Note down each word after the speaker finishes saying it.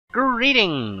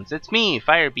Greetings! It's me,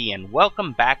 Firebee, and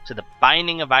welcome back to the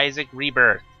Binding of Isaac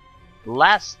Rebirth.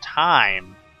 Last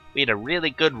time, we had a really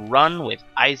good run with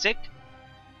Isaac.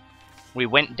 We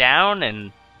went down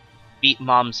and beat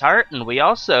Mom's heart, and we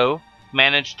also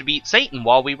managed to beat Satan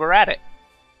while we were at it.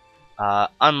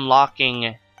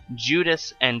 Unlocking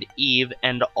Judas and Eve,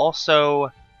 and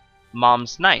also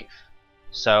Mom's knife.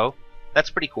 So,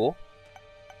 that's pretty cool.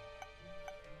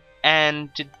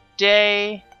 And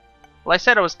today... well, I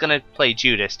said I was going to play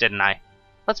Judas, didn't I?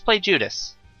 Let's play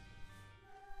Judas.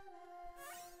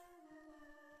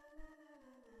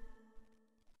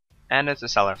 And it's a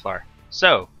cellar floor.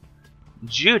 So,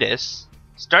 Judas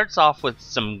starts off with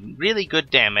some really good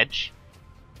damage,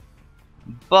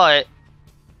 but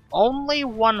only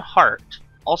one heart.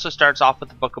 Also starts off with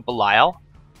the Book of Belial,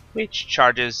 which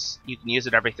charges, you can use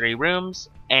it every 3 rooms,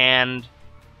 and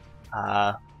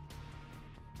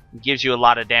gives you a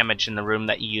lot of damage in the room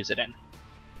that you use it in.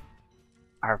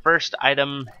 Our first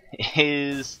item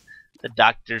is the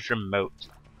doctor's remote.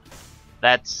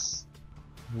 That's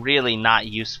really not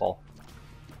useful.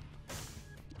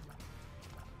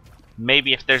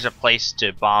 Maybe if there's a place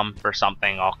to bomb for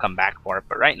something, I'll come back for it,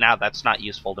 but right now that's not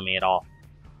useful to me at all.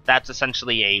 That's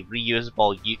essentially a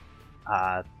reusable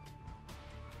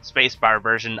spacebar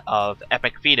version of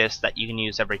Epic Fetus that you can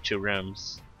use every 2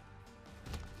 rooms.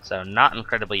 So not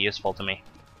incredibly useful to me.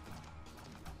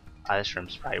 This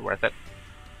room's probably worth it.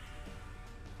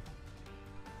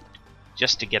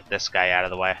 Just to get this guy out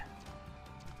of the way.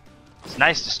 It's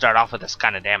nice to start off with this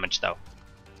kind of damage though.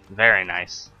 Very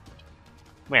nice.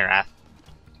 Come here, Wrath.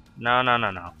 No, no,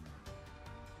 no, no.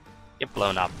 Get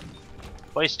blown up.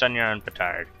 Hoist on your own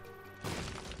petard.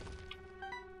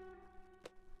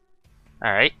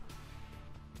 Alright.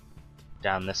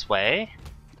 Down this way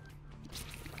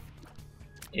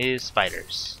is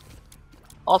spiders.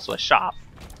 Also a shop.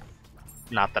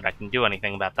 Not that I can do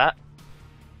anything about that.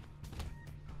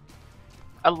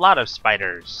 A lot of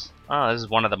spiders. Oh, this is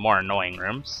one of the more annoying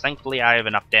rooms. Thankfully I have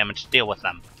enough damage to deal with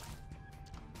them.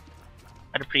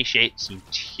 I'd appreciate some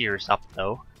tears up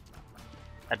though.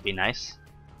 That'd be nice.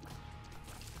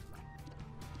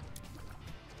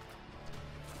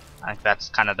 I think that's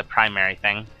kind of the primary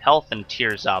thing. Health and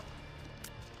tears up.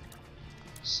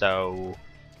 So,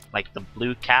 like the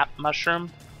blue cap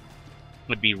mushroom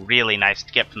would be really nice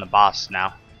to get from the boss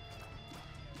now.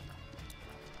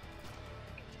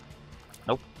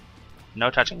 Nope.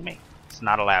 No touching me. It's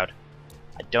not allowed.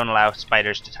 I don't allow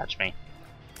spiders to touch me.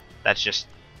 That's just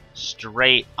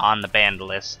straight on the banned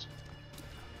list.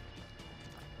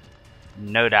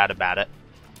 No doubt about it.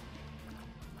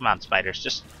 Come on, spiders.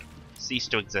 Just cease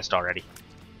to exist already.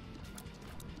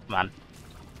 Come on.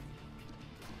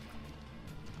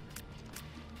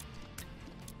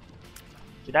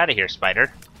 Get out of here,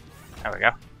 spider. There we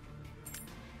go.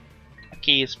 A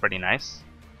key is pretty nice.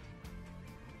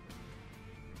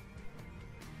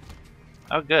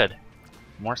 Oh good.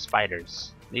 More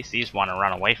spiders. At least these want to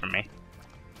run away from me.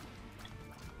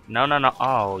 No, no, no.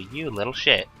 Oh, you little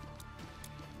shit.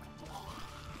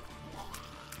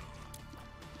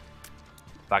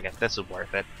 Fuck it, this is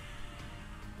worth it.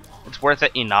 It's worth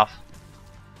it enough.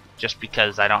 Just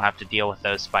because I don't have to deal with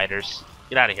those spiders.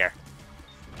 Get out of here.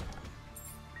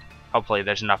 Hopefully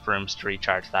there's enough rooms to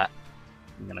recharge that.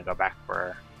 I'm gonna go back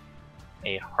for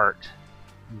a heart,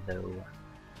 though.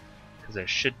 Because there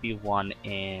should be one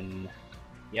in...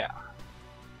 yeah.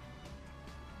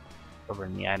 Over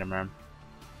in the item room.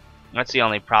 That's the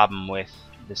only problem with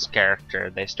this character.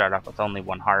 They start off with only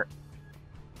 1 heart.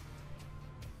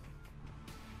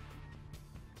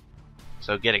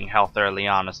 So getting health early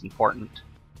on is important.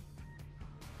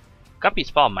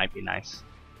 Guppy's Ball might be nice.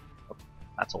 Oh,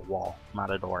 that's a wall, not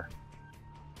a door.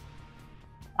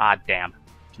 Ah, damn.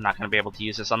 I'm not going to be able to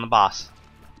use this on the boss.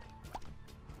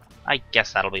 I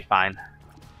guess that'll be fine.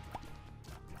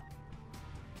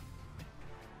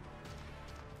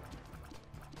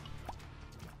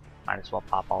 Might as well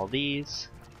pop all of these.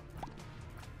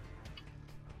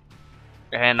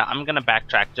 And I'm going to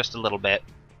backtrack just a little bit.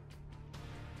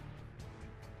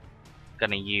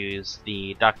 Gonna use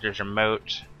the doctor's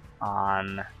remote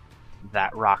on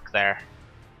that rock there.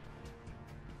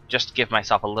 Just to give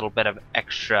myself a little bit of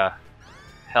extra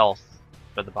health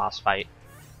for the boss fight.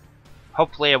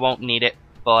 Hopefully I won't need it,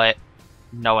 but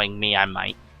knowing me, I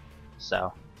might.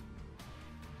 So,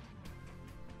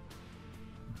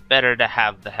 better to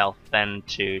have the health than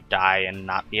to die and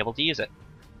not be able to use it.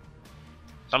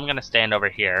 So I'm gonna stand over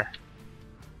here.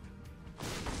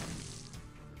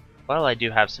 Well, I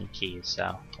do have some keys,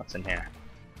 so what's in here?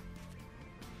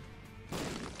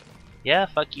 Yeah,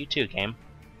 fuck you too, game.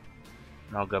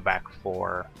 And I'll go back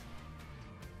for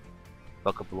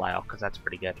Book of Belial, because that's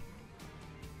pretty good.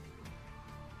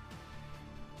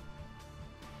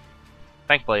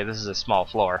 Thankfully, this is a small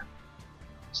floor,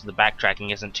 so the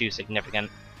backtracking isn't too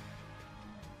significant.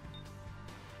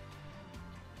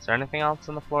 Is there anything else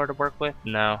on the floor to work with?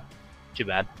 No. Too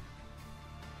bad.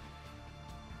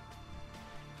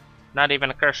 Not even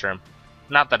a curse room.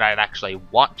 Not that I'd actually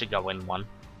want to go in one.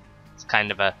 It's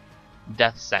kind of a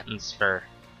death sentence for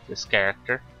this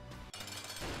character.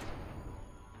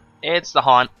 It's the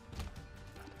Haunt.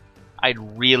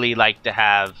 I'd really like to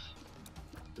have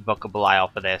the Book of Belial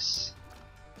for this.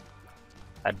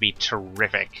 That'd be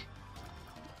terrific.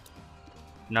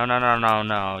 No, no, no, no,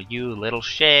 no. You little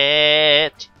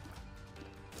shit.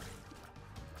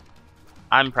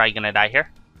 I'm probably gonna die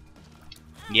here.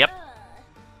 Yep.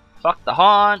 Fuck the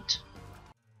Haunt.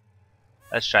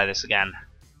 Let's try this again.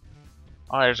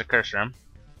 Oh, there's a curse room.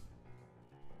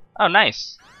 Oh,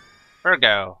 nice.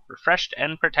 Virgo. Refreshed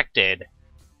and protected.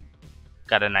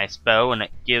 Got a nice bow, and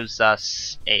it gives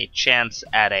us a chance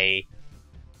at a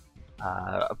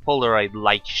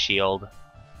Polaroid-like shield.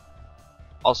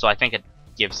 Also, I think it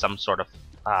gives some sort of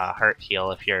hurt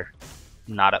heal if you're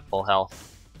not at full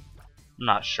health. I'm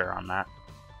not sure on that,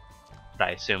 but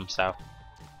I assume so.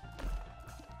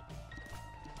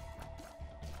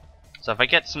 So if I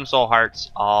get some soul hearts,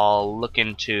 I'll look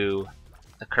into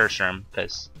the curse room,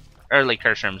 because early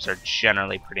curse rooms are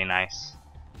generally pretty nice.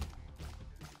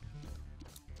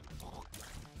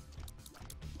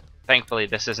 Thankfully,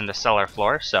 this isn't a cellar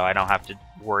floor, so I don't have to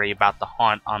worry about the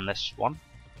Haunt on this one.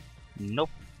 Nope.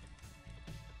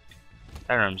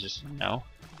 That room's just no.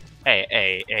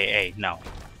 Hey, no.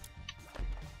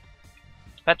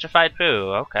 Petrified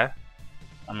poo, okay.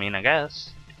 I mean, I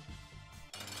guess.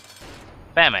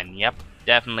 Famine, yep.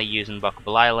 Definitely using Book of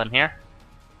Belial in here.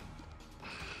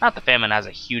 Not that Famine has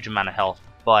a huge amount of health,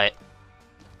 but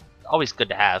always good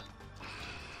to have.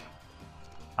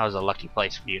 That was a lucky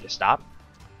place for you to stop.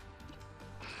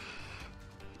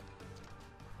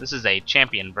 This is a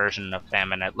champion version of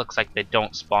Famine. It looks like they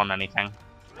don't spawn anything,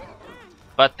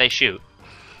 but they shoot.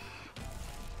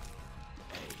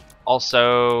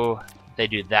 Also, they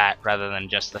do that rather than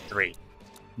just the 3.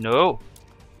 No!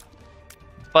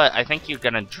 But I think you're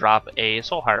gonna drop a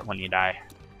soul heart when you die.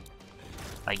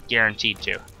 Like, guaranteed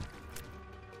to.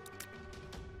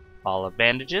 Ball of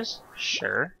bandages?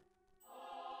 Sure.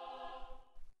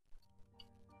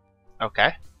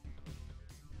 Okay.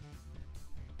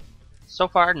 So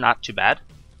far, not too bad.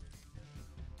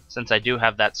 Since I do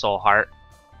have that soul heart,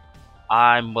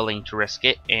 I'm willing to risk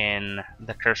it in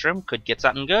the curse room. Could get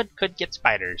something good, could get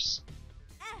spiders.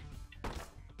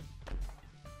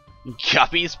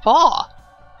 Guppy's paw!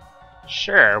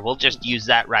 Sure, we'll just use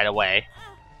that right away.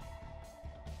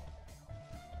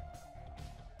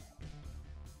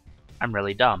 I'm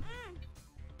really dumb.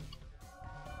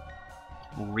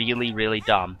 Really, really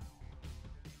dumb.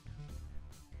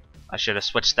 I should have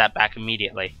switched that back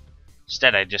immediately.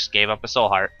 Instead, I just gave up a soul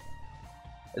heart.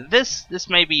 This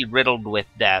may be riddled with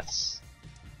deaths,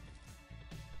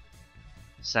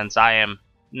 since I am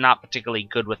not particularly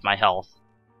good with my health.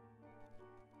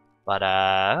 But,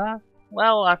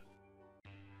 well,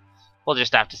 we'll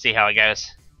just have to see how it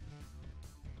goes.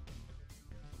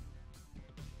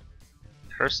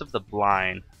 Curse of the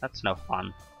Blind. That's no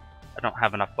fun. I don't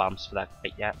have enough bombs for that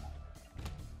quite yet.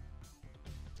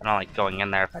 I don't like going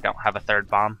in there if I don't have a third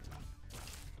bomb.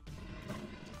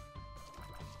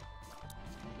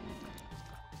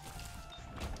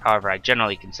 However, I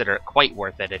generally consider it quite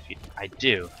worth it if I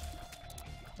do.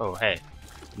 Oh, hey.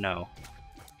 No.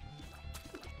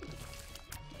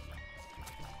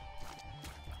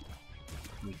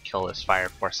 Let me kill this fire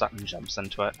before something jumps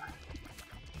into it.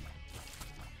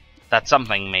 That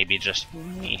something may be just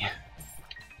me.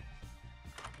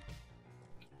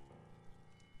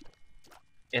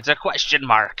 It's a question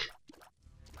mark.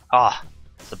 Ah,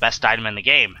 it's the best item in the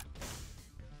game.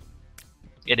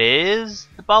 It is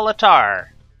the Balatar.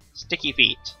 Sticky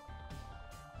feet.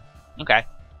 Okay.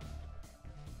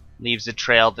 Leaves a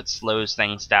trail that slows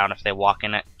things down if they walk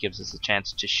in it. Gives us a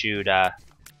chance to shoot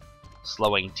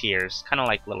slowing tears. Kind of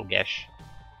like Little Gish.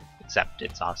 Except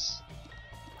it's us.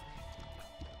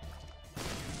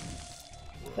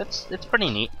 It's pretty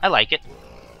neat. I like it.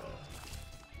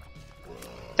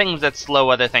 Things that slow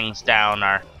other things down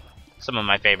are some of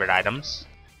my favorite items.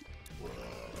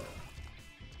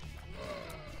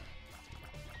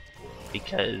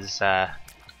 Because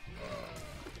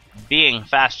being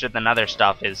faster than other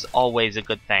stuff is always a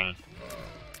good thing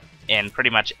in pretty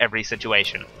much every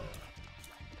situation.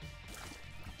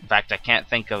 In fact, I can't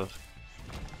think of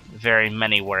very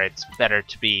many where it's better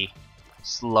to be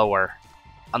slower,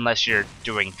 unless you're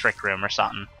doing Trick Room or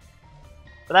something.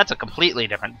 But that's a completely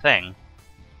different thing.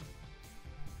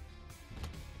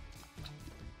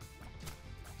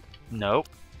 Nope.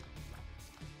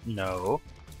 No.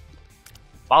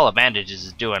 Ball of bandages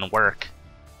is doing work.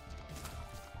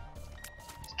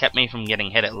 It's kept me from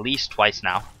getting hit at least twice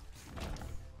now.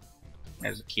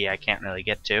 There's a key I can't really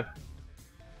get to.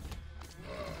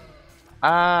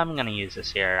 I'm gonna use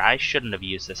this here. I shouldn't have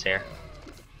used this here.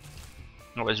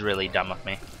 It was really dumb of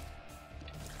me.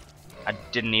 I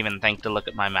didn't even think to look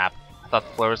at my map. I thought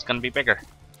the floor was gonna be bigger.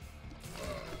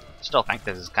 Still think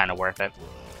this is kind of worth it.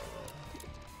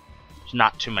 There's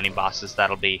not too many bosses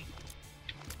that'll be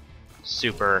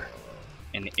super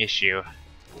an issue.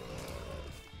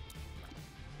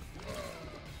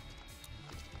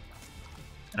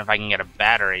 And if I can get a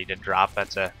battery to drop,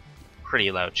 that's a pretty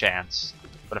low chance.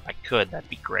 But if I could, that'd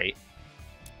be great.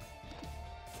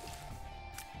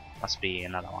 Must be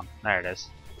another one. There it is.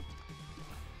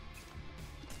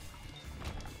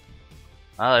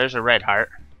 Oh, there's a red heart.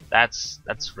 That's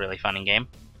a really fun in game.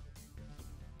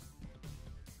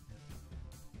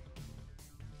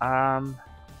 I'm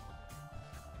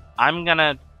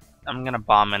gonna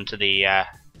bomb into the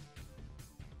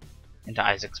into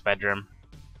Isaac's bedroom.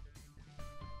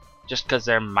 Just because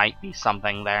there might be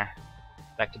something there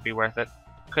that could be worth it.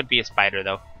 Could be a spider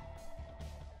though.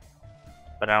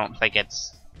 But I don't think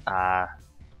it's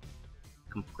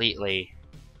completely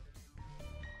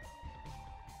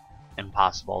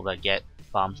impossible to get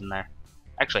bombs in there.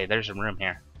 Actually, there's some room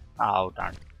here. Oh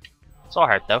darn. Soul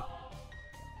heart though.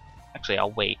 Actually,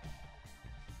 I'll wait.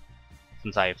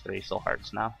 Since I have 3 soul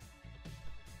hearts now.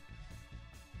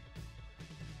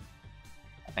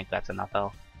 I think that's enough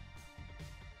health.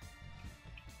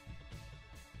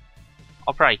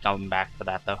 I'll probably come back for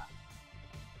that though.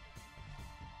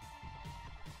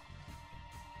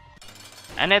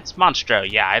 And it's Monstro.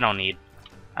 Yeah, I don't need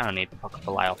the Book of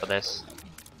Belial for this.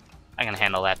 I can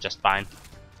handle that just fine.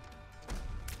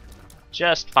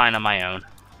 Just fine on my own.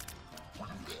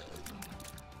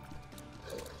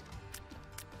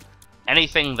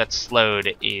 Anything that's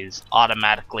slowed is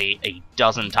automatically a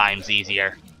dozen times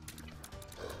easier.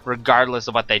 Regardless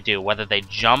of what they do. Whether they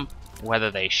jump, whether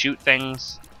they shoot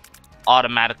things.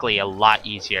 Automatically a lot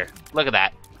easier. Look at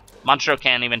that. Monstro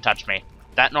can't even touch me.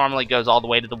 That normally goes all the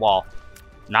way to the wall.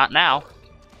 Not now.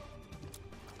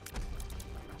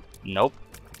 Nope.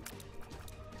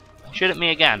 Shoot at me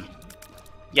again.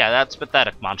 Yeah, that's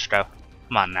pathetic, Monstro.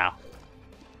 Come on now.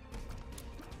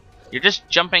 You're just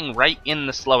jumping right in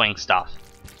the slowing stuff.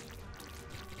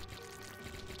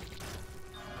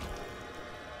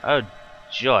 Oh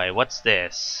joy, what's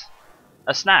this?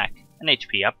 A snack. An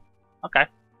HP up. Okay.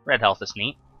 Red health is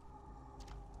neat.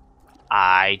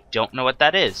 I don't know what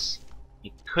that is.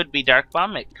 It could be Dark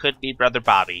Bum, it could be Brother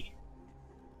Bobby.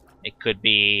 It could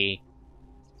be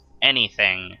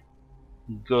anything,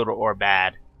 good or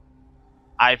bad.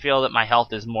 I feel that my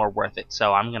health is more worth it,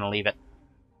 so I'm gonna leave it.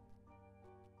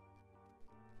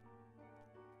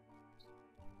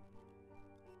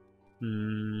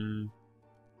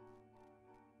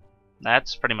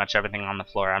 That's pretty much everything on the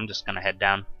floor. I'm just gonna head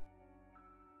down.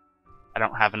 I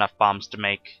don't have enough bombs to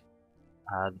make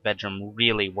the bedroom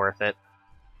really worth it.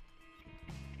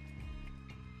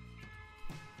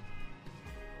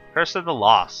 Curse of the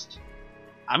Lost.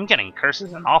 I'm getting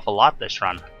curses an awful lot this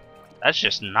run. That's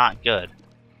just not good.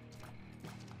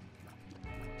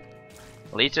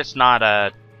 At least it's not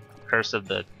a curse of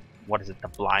the, what is it, the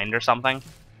blind or something?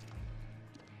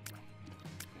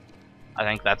 I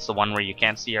think that's the one where you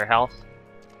can't see your health.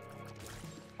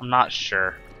 I'm not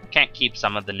sure. I can't keep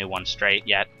some of the new ones straight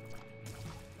yet.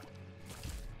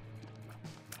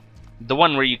 The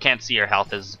one where you can't see your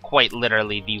health is quite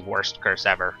literally the worst curse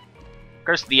ever.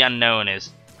 Curse of the Unknown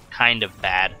is kind of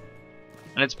bad.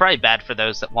 And it's probably bad for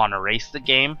those that want to race the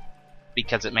game,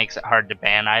 because it makes it hard to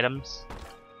ban items.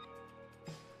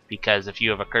 Because if you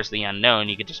have a Curse of the Unknown,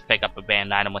 you could just pick up a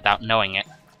banned item without knowing it.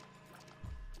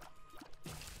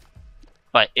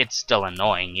 But it's still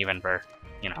annoying, even for,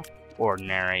 you know,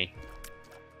 ordinary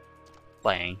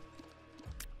playing.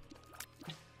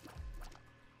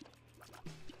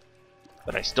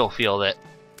 But I still feel that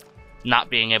not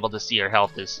being able to see your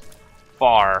health is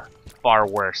far, far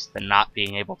worse than not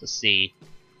being able to see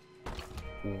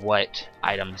what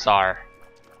items are.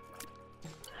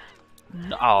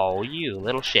 Oh, you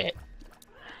little shit.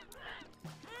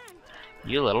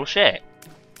 You little shit.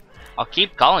 I'll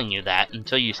keep calling you that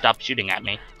until you stop shooting at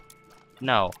me.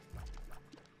 No.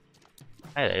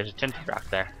 Hey, there's a tinted rock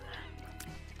there.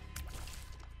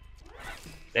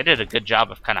 They did a good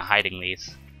job of kind of hiding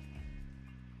these.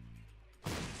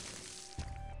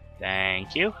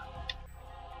 Thank you.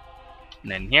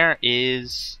 And then here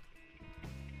is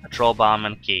A troll bomb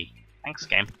and a key. Thanks,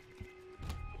 game.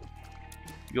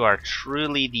 You are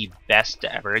truly the best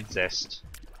to ever exist.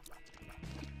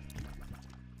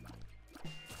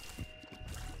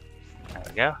 There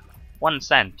we go. 1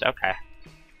 cent, okay.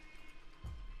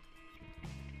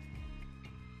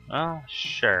 Well,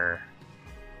 sure.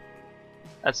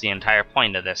 That's the entire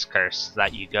point of this curse,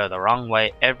 that you go the wrong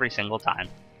way every single time.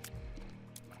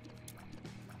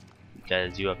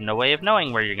 Because you have no way of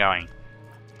knowing where you're going.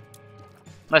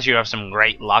 Unless you have some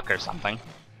great luck or something.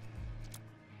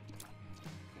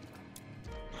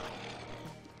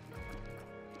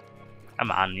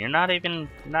 Come on, you're not even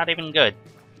good.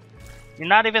 You're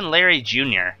not even Larry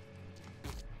Jr.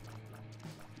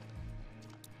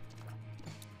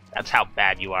 That's how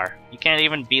bad you are. You can't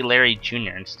even be Larry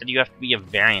Jr. Instead, you have to be a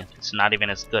variant that's not even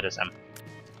as good as him.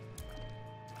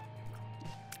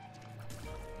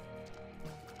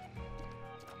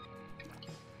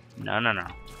 No, no, no.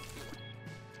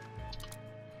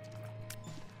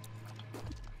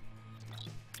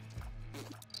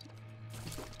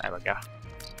 There we go.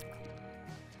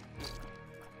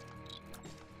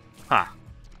 Huh.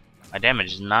 My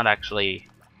damage is not actually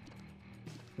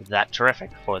that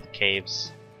terrific for the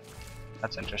caves.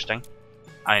 That's interesting.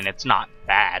 I mean, it's not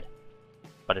bad,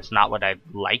 but it's not what I'd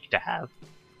like to have.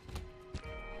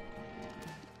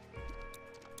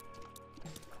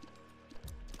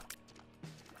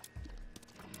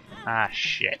 Ah,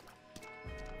 shit.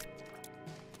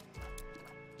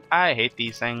 I hate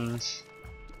these things.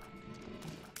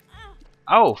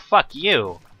 Oh, fuck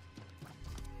you!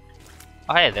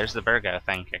 Oh, hey, there's the Virgo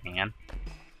thing kicking in.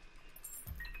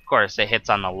 Of course, it hits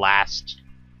on the last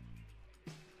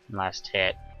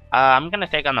hit. I'm gonna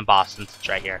take on the boss since it's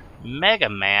right here. Mega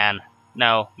Man.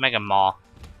 No, Mega Maw.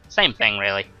 Same thing,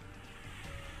 really.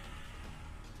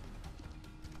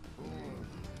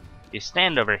 If you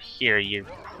stand over here, you're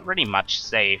pretty much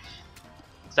safe.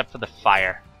 Except for the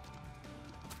fire.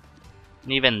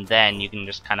 And even then, you can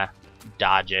just kind of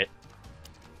dodge it.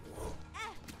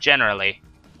 Generally.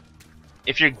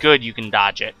 If you're good, you can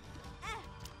dodge it.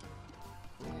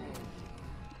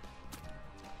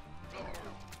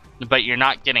 But you're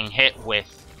not getting hit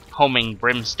with homing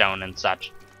brimstone and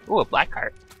such. Ooh, a black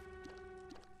heart.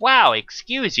 Wow,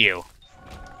 excuse you.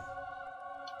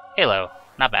 Halo,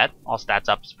 not bad. All stats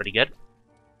up is pretty good.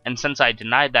 And since I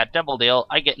denied that devil deal,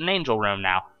 I get an angel room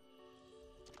now.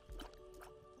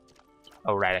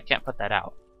 Oh right, I can't put that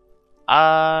out.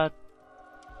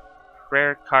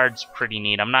 Rare card's pretty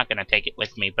neat. I'm not gonna take it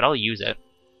with me, but I'll use it.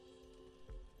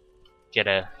 Get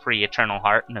a free eternal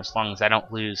heart, and as long as I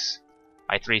don't lose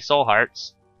my 3 soul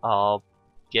hearts, I'll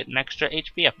get an extra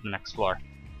HP up the next floor.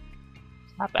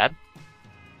 It's not bad.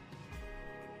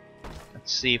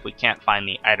 Let's see if we can't find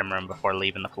the item room before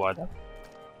leaving the floor, though.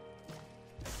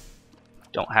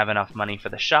 Don't have enough money for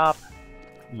the shop,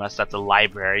 unless that's a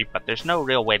library, but there's no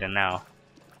real way to know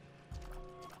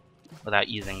without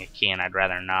using a key, and I'd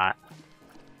rather not.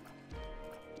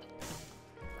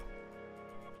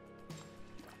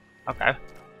 Okay.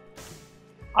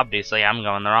 Obviously, I'm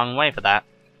going the wrong way for that.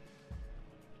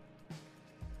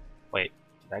 Wait,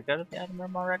 did I go to the item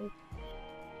room already?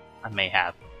 I may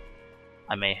have.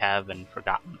 I may have and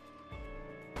forgotten.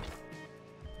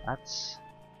 That's...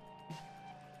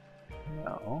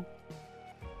 no.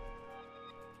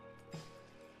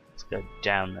 Let's go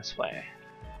down this way.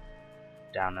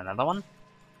 Down another one.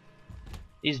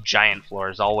 These giant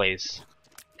floors always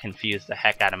confuse the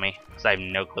heck out of me, because I have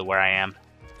no clue where I am.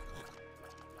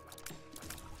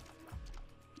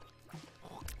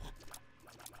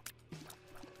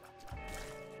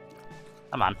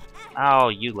 Come on. Oh,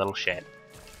 you little shit.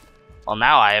 Well,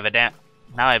 now I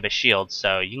have a shield,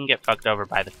 so you can get fucked over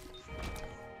by the...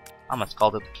 I almost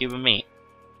called it the cube of meat.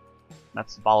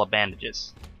 That's the ball of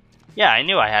bandages. Yeah, I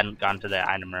knew I hadn't gone to the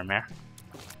item room here.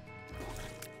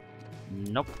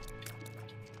 Nope.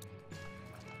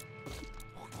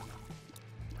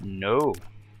 No.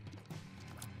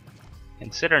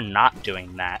 Consider not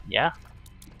doing that, yeah?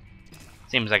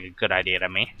 Seems like a good idea to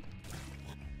me.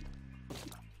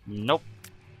 Nope.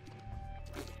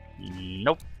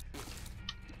 Nope.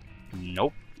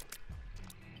 Nope.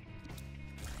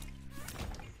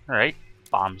 Alright,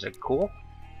 bombs are cool.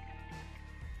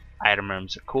 Item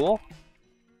rooms are cool.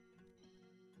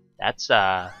 That's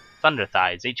Thunder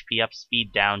Thighs. HP up,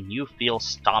 speed down, you feel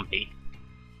stompy.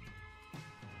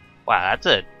 Wow, that's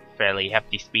a fairly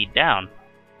hefty speed down.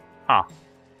 Huh.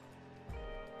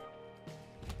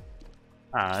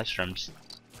 This room's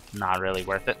not really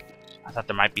worth it. I thought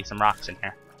there might be some rocks in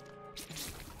here.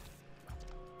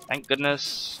 Thank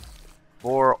goodness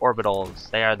for orbitals.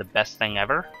 They are the best thing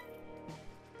ever.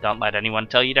 Don't let anyone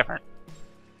tell you different.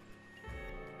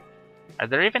 Are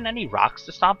there even any rocks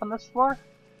to stomp on this floor?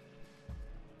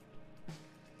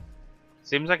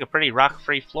 Seems like a pretty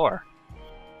rock-free floor.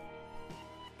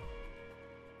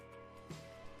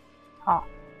 Huh.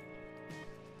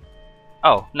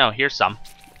 Oh, no, here's some.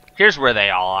 Here's where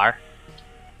they all are.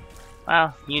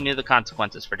 Well, you knew the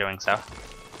consequences for doing so.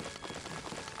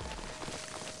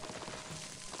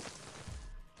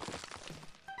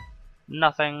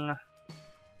 Nothing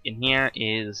in here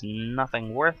is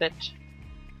nothing worth it.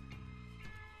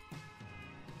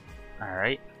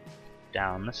 Alright,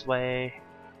 down this way.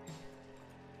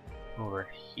 Over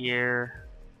here.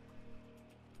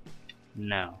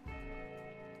 No.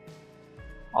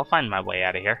 I'll find my way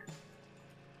out of here.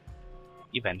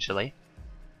 Eventually.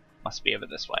 Must be over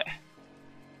this way.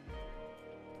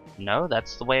 No,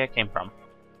 that's the way I came from.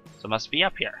 So it must be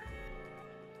up here.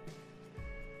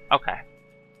 Okay.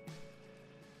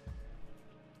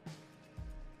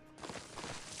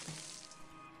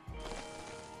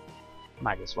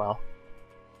 Might as well.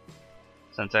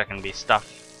 Since there can be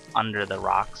stuff under the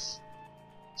rocks.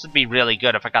 This would be really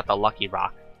good if I got the lucky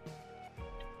rock.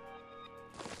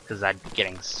 Because I'd be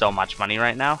getting so much money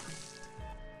right now.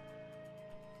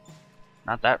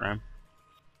 Not that room.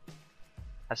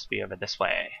 Has to be over this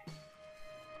way.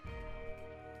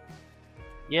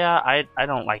 Yeah, I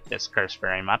don't like this curse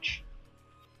very much.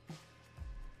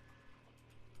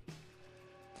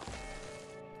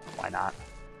 Why not?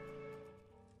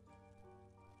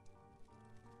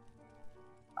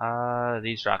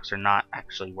 These rocks are not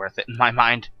actually worth it in my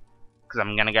mind. Because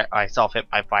I'm gonna get myself hit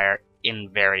by fire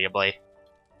invariably.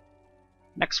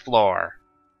 Next floor.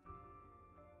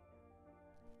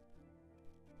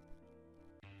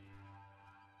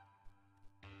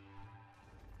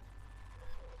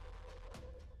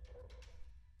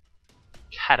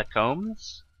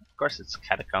 Catacombs? Of course it's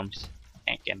catacombs.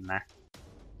 Can't get in there.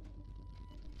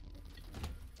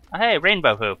 Oh, hey,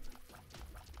 rainbow hoop.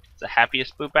 It's the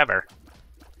happiest poop ever.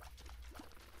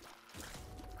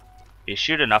 If you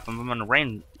shoot enough of them, I'm gonna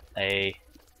rain a...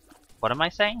 What am I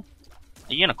saying?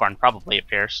 A unicorn probably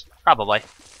appears. Probably.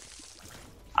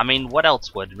 I mean, what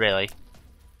else would, really?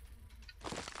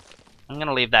 I'm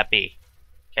gonna leave that be.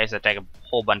 In case I take a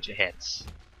whole bunch of hits.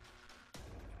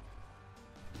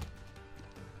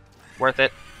 Worth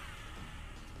it.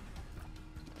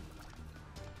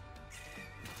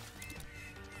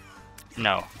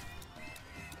 No.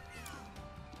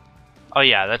 Oh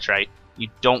yeah, that's right. You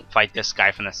don't fight this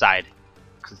guy from the side.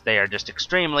 Because they are just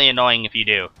extremely annoying if you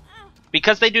do.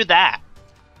 Because they do that.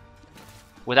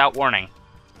 Without warning.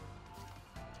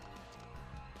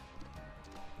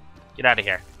 Get out of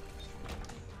here.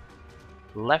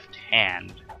 Left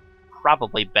hand.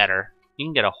 Probably better. You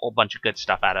can get a whole bunch of good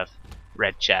stuff out of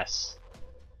red chests.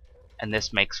 And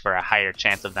this makes for a higher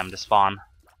chance of them to spawn.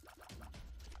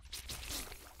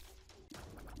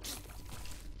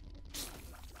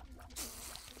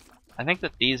 I think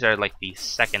that these are like the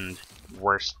second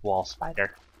worst wall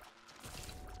spider.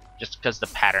 Just because the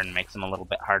pattern makes them a little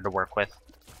bit hard to work with.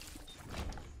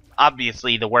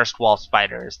 Obviously the worst wall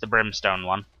spider is the brimstone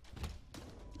one.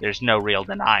 There's no real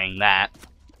denying that.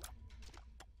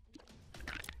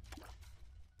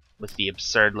 With the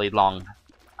absurdly long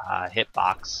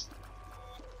hitbox.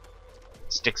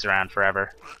 Sticks around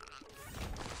forever.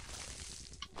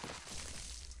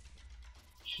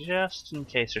 Just in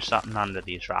case there's something under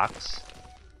these rocks.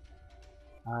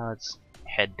 Let's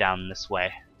head down this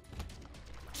way.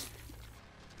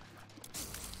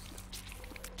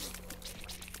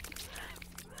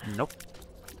 Nope.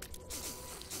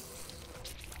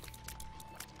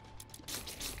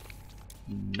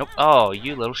 Nope. Oh,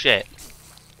 you little shit.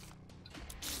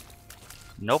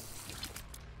 Nope.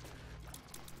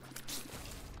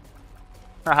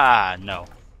 Haha, no.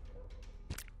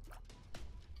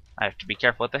 I have to be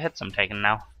careful with the hits I'm taking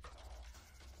now.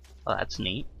 Well, that's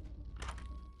neat.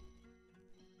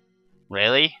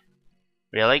 Really?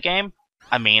 Really, game?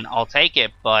 I mean, I'll take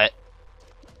it, but...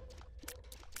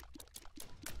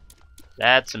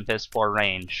 That's some piss poor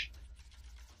range.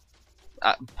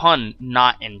 Pun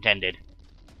not intended.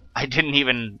 I didn't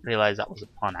even realize that was a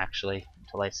pun, actually,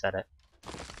 until I said it.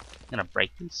 I'm gonna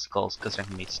break these skulls, because there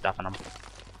can be stuff in them.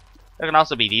 There can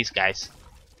also be these guys.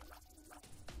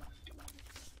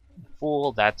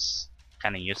 Fool, that's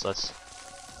kind of useless.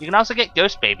 You can also get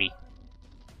Ghost Baby.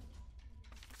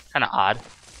 Kind of odd.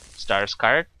 Stars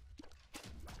card.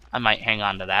 I might hang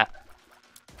on to that.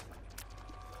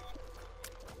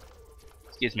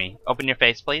 Excuse me. Open your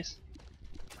face, please.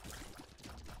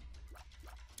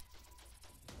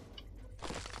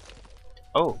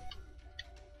 Oh.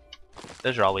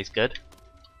 Those are always good.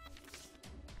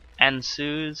 And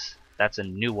Sue's. That's a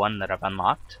new one that I've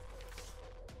unlocked.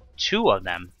 2 of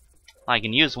them. Well, I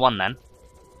can use one then.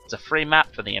 It's a free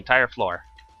map for the entire floor.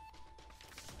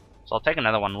 So I'll take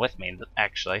another one with me,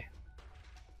 actually.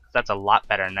 That's a lot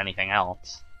better than anything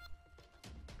else.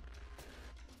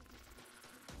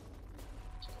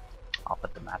 I'll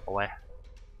put the map away.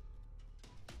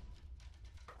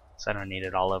 So I don't need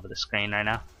it all over the screen right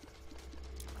now.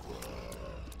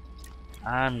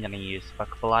 I'm gonna use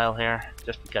Buck Belial here,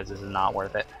 just because this is not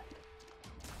worth it.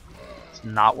 It's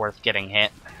not worth getting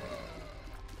hit.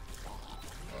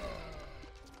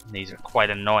 These are quite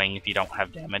annoying if you don't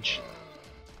have damage.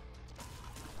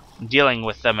 Dealing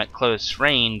with them at close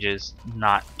range is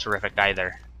not terrific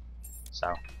either.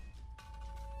 So,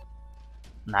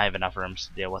 and I have enough rooms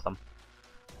to deal with them.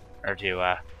 Or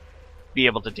to be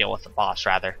able to deal with the boss,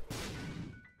 rather.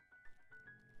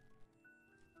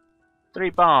 3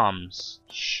 bombs.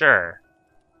 Sure.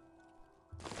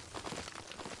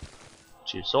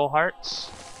 2 soul hearts.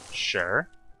 Sure.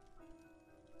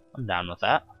 I'm down with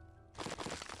that.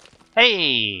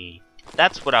 Hey!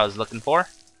 That's what I was looking for.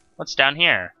 What's down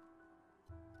here?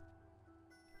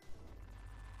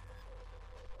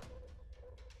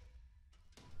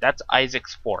 That's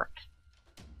Isaac's Fork.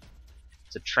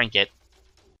 It's a trinket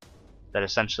that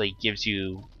essentially gives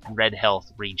you red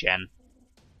health regen.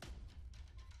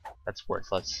 That's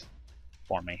worthless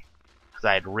for me, because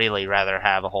I'd really rather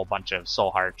have a whole bunch of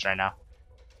soul hearts right now.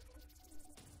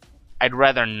 I'd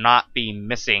rather not be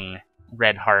missing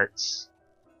red hearts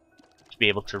to be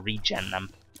able to regen them.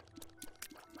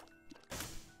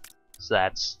 So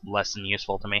that's less than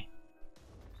useful to me.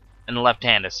 And the left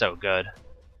hand is so good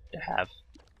to have.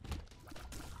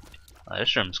 Well,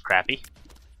 this room's crappy.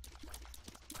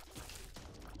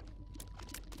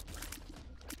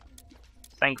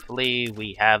 Thankfully,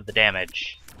 we have the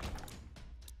damage.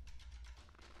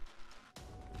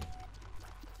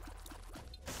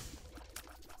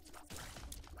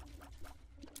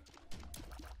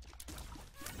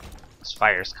 This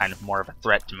fire's kind of more of a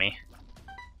threat to me.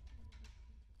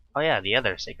 Oh yeah, the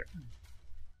other secret.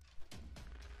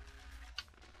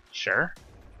 Sure.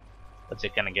 What's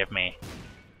it gonna give me?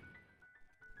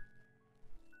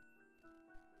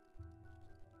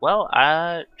 Well,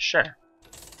 sure.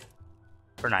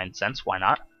 For 9 cents, why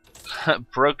not?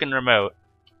 Broken remote.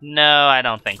 No, I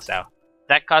don't think so.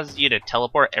 That causes you to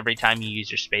teleport every time you use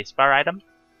your spacebar item.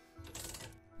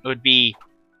 It would be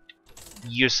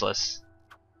useless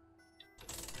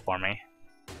for me.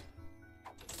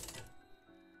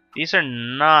 These are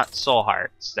not soul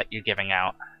hearts that you're giving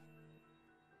out.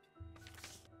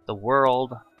 The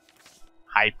World,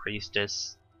 High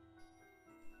Priestess.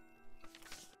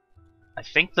 I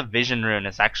think the Vision Rune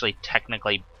is actually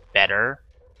technically better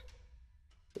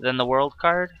than the World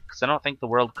card, because I don't think the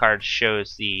World card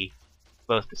shows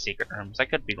both the secret rooms. I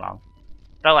could be wrong,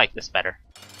 but I like this better.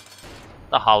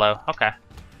 The Hollow, okay.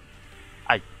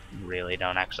 I really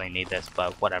don't actually need this,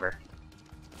 but whatever.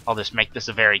 I'll just make this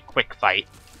a very quick fight.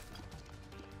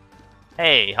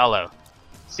 Hey, Hollow.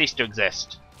 Cease to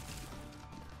exist.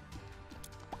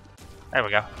 There we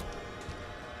go.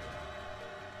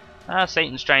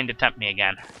 Satan's trying to tempt me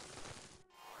again.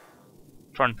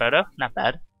 Torn photo, not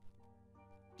bad.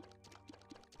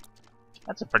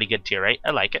 That's a pretty good tier rate.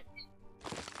 I like it.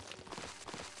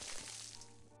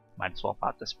 Might as well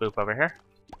pop this boop over here.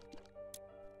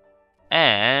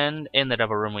 And in the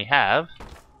double room we have...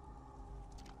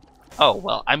 Oh,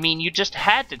 well, I mean, you just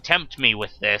had to tempt me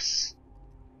with this.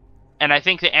 And I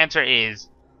think the answer is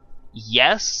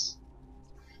yes.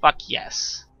 Fuck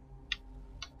yes.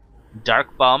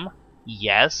 Dark Bum,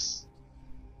 yes.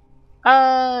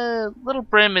 Little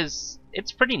Brim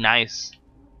it's pretty nice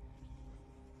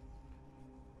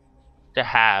to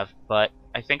have, but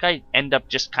I think I end up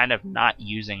just kind of not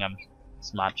using them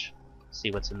as much.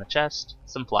 See what's in the chest.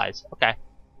 Some flies. Okay.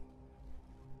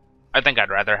 I think I'd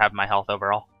rather have my health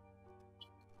overall.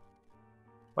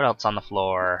 What else on the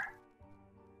floor?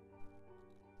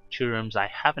 2 rooms I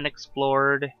haven't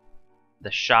explored.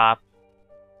 The shop.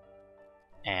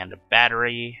 And a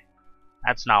battery.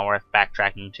 That's not worth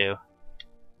backtracking to.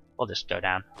 We'll just go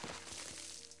down.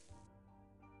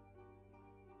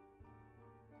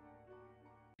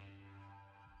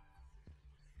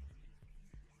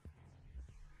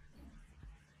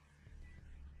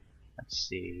 Let's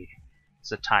see. It's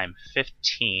the time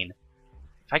 15.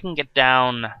 If I can get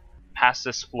down past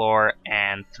this floor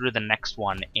and through the next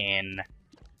one in,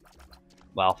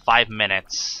 well, 5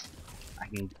 minutes, I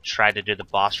can try to do the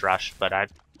boss rush, but I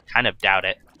kind of doubt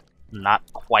it.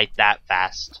 Not quite that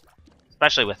fast,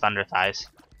 especially with Thunder Thighs.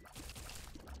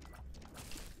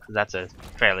 That's a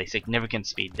fairly significant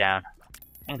speed down.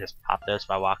 I can just pop those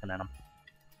by walking in them.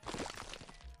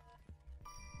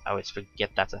 I always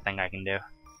forget that's a thing I can do.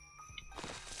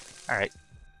 Alright.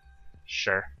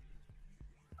 Sure.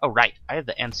 Oh, right. I have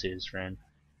the Ensu's rune.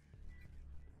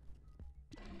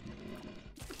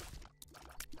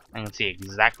 I can see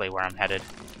exactly where I'm headed.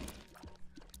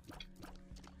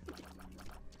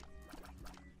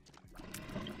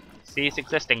 Cease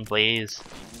existing, please.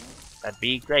 That'd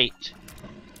be great.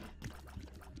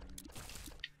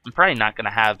 I'm probably not going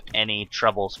to have any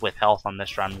troubles with health on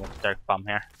this run with Dark Bum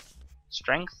here.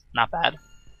 Strength? Not bad.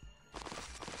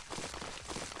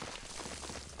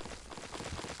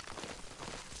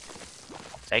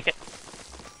 I'll take it.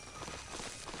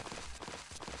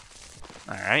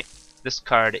 Alright. This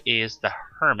card is the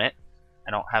Hermit.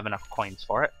 I don't have enough coins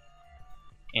for it.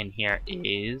 In here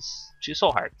is 2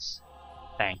 soul hearts.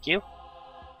 Thank you.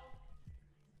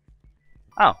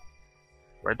 Oh.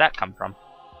 Where'd that come from?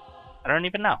 I don't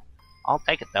even know. I'll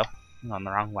take it though. I'm going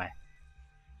the wrong way.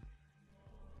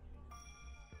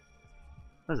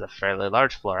 This is a fairly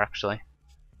large floor actually.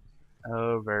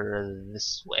 Over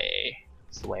this way.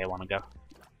 That's the way I want to go.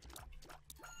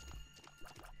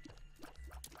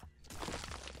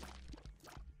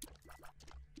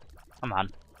 Come on.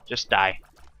 Just die.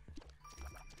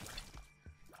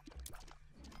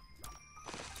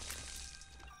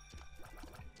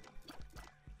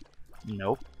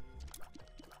 Nope.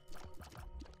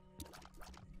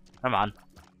 Come on.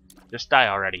 Just die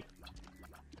already.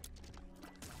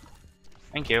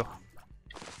 Thank you.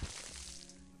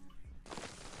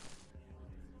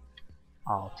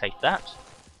 I'll take that.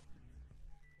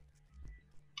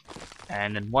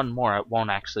 And in one more, it won't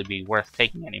actually be worth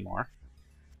taking anymore.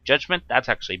 Judgment, that's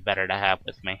actually better to have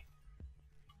with me.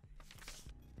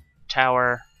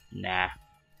 Tower, nah.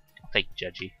 I'll take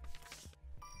Judgy.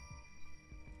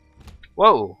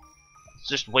 Whoa! Let's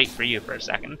just wait for you for a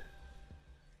second.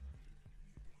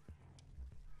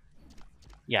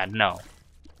 Yeah, no.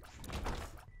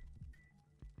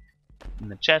 In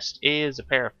the chest is a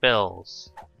pair of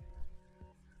pills.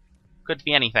 Could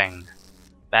be anything.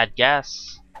 Bad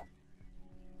gas.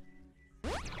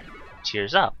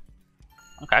 Cheers up.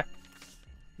 Okay.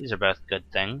 These are both good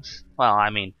things. Well, I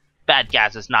mean, bad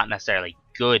gas is not necessarily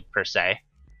good per se.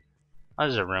 Oh,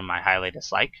 this is a room I highly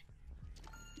dislike.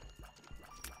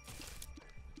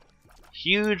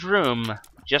 Huge room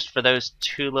just for those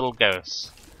 2 little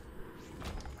ghosts.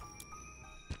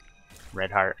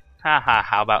 Red heart. Haha,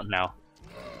 how about no?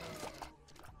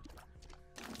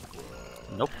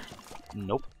 Nope.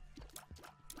 Nope.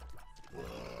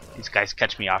 These guys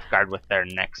catch me off guard with their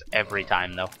necks every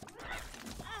time, though.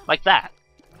 Like that.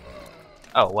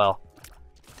 Oh, well.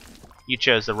 You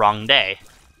chose the wrong day.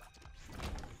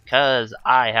 'Cause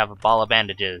I have a ball of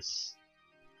bandages.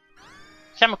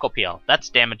 Chemical peel. That's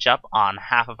damage up on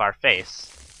half of our face.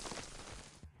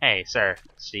 Hey, sir.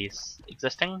 Cease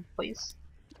existing, please?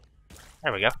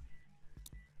 There we go.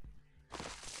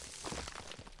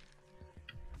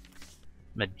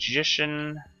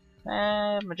 Magician.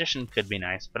 Magician could be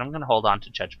nice, but I'm gonna hold on to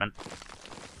Judgment.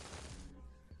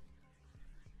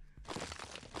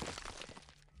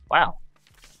 Wow.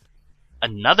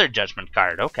 Another Judgment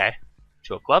card, okay.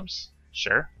 2 of clubs,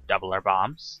 sure. Double our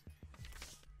bombs.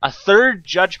 A 3rd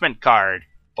Judgment card,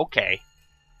 okay.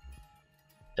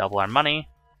 Double our money.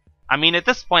 I mean, at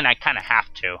this point, I kind of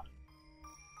have to.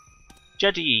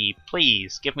 Judgy,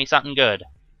 please, give me something good.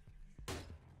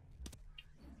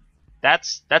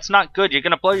 That's not good. You're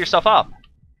gonna blow yourself up.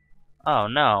 Oh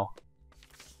no.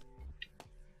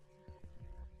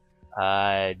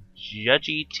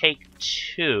 Judgy, take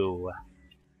 2.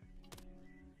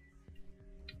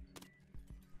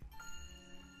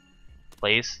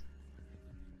 Please.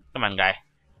 Come on, guy.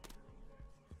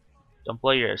 Don't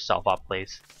blow yourself up,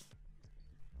 please.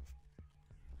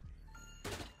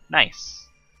 Nice.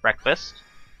 Breakfast.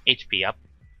 HP up.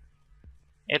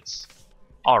 It's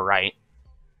alright.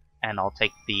 And I'll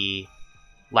take the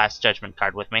last Judgment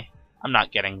card with me. I'm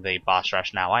not getting the boss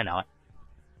rush now, I know it.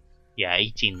 Yeah,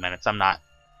 18 minutes. I'm not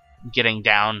getting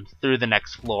down through the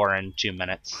next floor in 2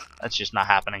 minutes. That's just not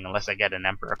happening unless I get an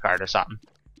Emperor card or something.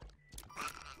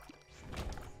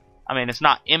 I mean, it's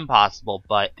not impossible,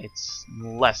 but it's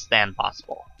less than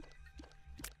possible.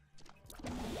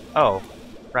 Oh,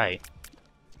 right.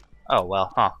 Oh,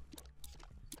 well, huh.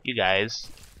 You guys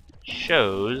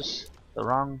chose the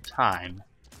wrong time.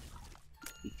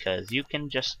 Because you can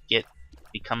just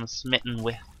become smitten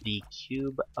with the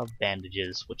cube of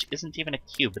bandages, which isn't even a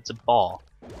cube, it's a ball.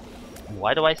 And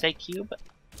why do I say cube?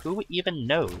 Who even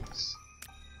knows?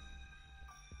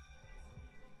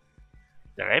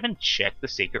 Did I even check the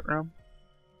secret room?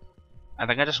 I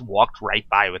think I just walked right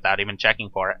by without even checking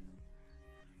for it.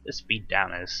 This beat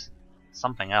down is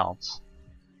something else.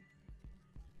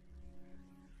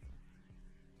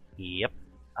 Yep.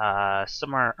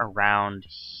 Somewhere around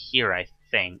here, I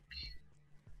think.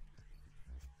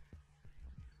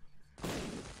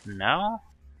 No?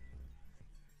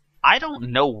 I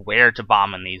don't know where to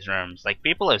bomb in these rooms. Like,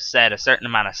 people have said a certain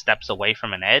amount of steps away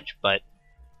from an edge, but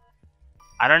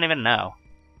I don't even know.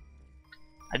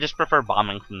 I just prefer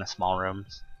bombing from the small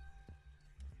rooms.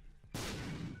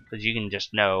 Because you can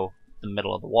just know the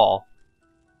middle of the wall.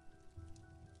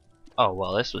 Oh,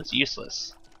 well, this was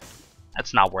useless.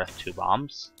 That's not worth 2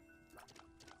 bombs.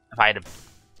 If I had a,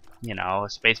 you know, a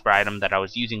spacebar item that I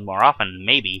was using more often,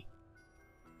 maybe.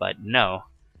 But no.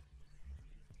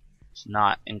 It's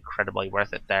not incredibly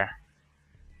worth it there.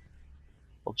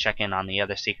 We'll check in on the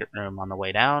other secret room on the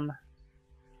way down.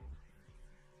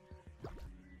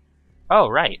 Oh,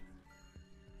 right.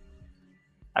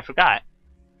 I forgot.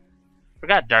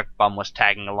 Dark Bum was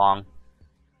tagging along.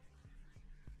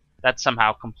 That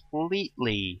somehow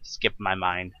completely skipped my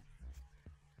mind.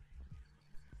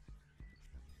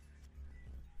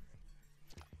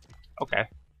 Okay.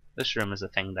 This room is a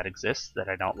thing that exists that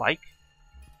I don't like.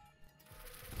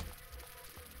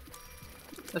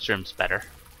 This room's better.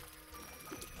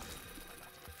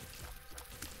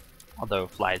 Although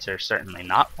flies are certainly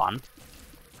not fun.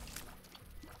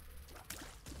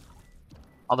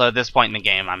 Although at this point in the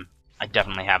game, I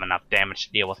definitely have enough damage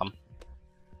to deal with them.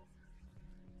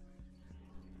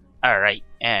 Alright,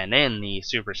 and in the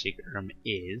super secret room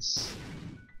is...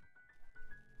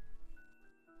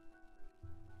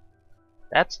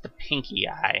 That's the pinky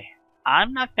eye.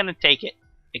 I'm not gonna take it.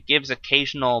 It gives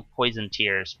occasional poison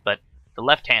tears, but the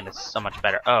left hand is so much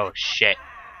better. Oh shit.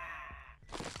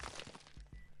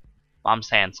 Mom's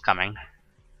hand's coming.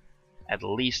 At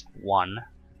least one.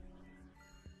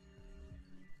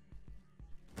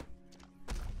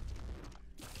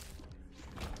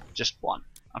 Just one.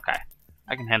 Okay.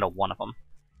 I can handle one of them.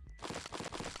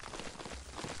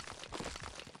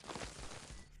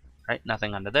 Right,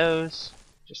 nothing under those.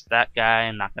 Just that guy.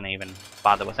 I'm not gonna even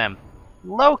bother with him.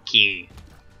 Loki!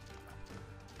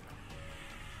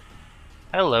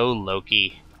 Hello,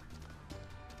 Loki.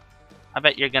 I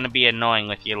bet you're gonna be annoying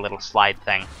with your little slide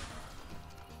thing.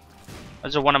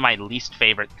 Those are one of my least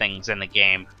favorite things in the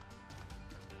game.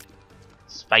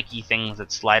 Spiky things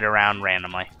that slide around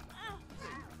randomly.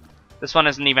 This one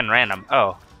isn't even random.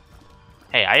 Oh.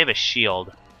 Hey, I have a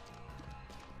shield.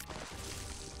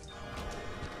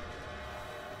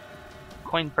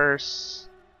 Coin purse.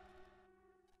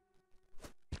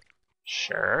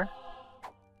 Sure.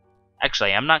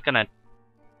 Actually, I'm not gonna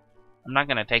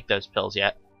take those pills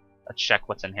yet. Let's check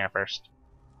what's in here first.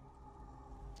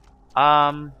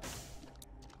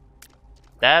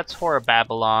 That's Horror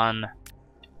Babylon.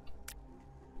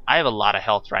 I have a lot of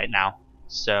health right now,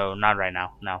 so not right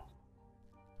now, no.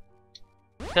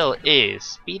 Pill is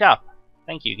speed up.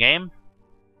 Thank you, game.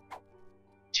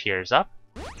 Tears up.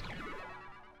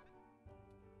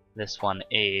 This one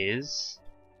is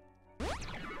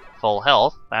full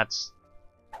health. That's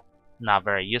not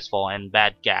very useful, and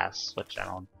bad gas, which I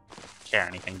don't care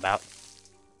anything about.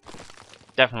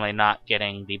 Definitely not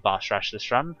getting the boss rush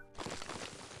this run.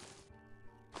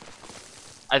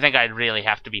 I think I'd really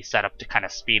have to be set up to kind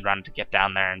of speed run to get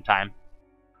down there in time.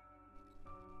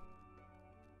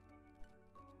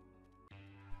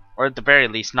 Or at the very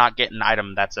least, not get an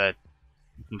item that's a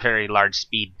very large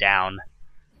speed down.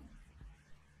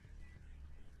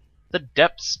 The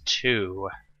Depths 2.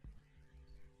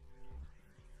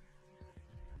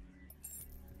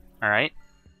 Alright,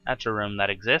 that's a room that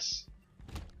exists.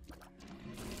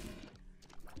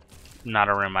 Not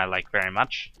a room I like very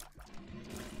much.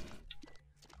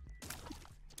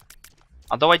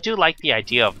 Although I do like the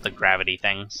idea of the gravity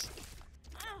things.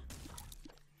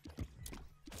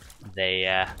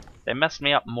 They messed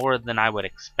me up more than I would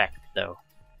expect, though.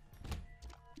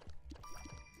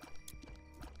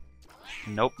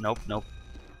 Nope, nope, nope.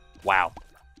 Wow.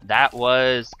 That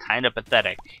was kind of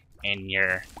pathetic in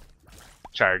your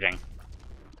charging.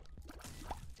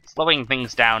 Slowing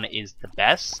things down is the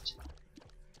best,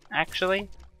 actually.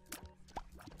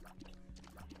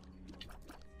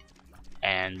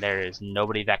 And there is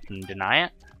nobody that can deny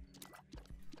it.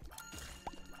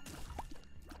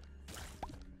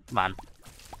 Come on.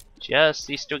 Just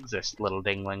cease to exist, little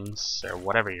dinglings, or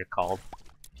whatever you're called.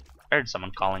 I heard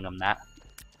someone calling them that.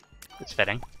 It's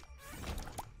fitting.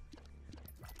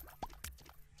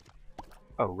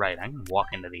 Oh, right, I can walk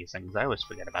into these things. I always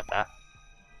forget about that.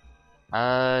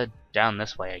 Down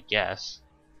this way, I guess.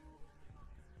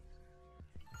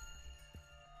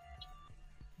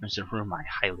 There's a room I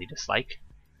highly dislike.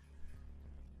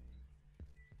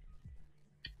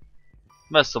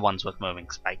 Most of the ones with moving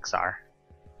spikes are.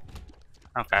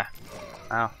 Okay.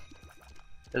 Well.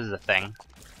 This is a thing.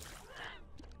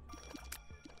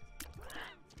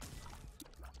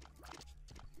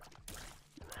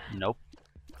 Nope.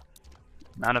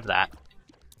 None of that.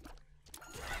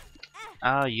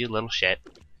 Oh, you little shit.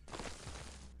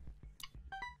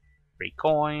 Free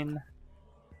coin.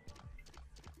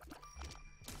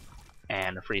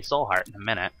 And a free soul heart in a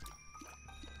minute.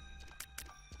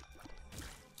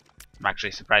 I'm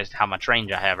actually surprised how much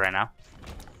range I have right now.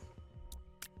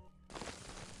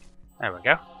 There we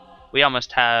go. We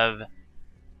almost have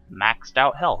maxed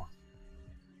out health.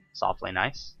 It's awfully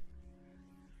nice.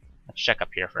 Let's check up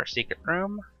here for a secret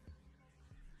room.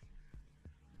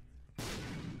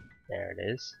 There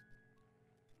it is.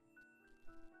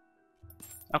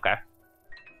 Okay.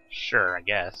 Sure, I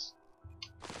guess.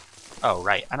 Oh,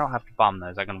 right. I don't have to bomb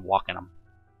those. I can walk in them.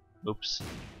 Oops.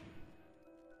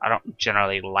 I don't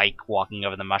generally like walking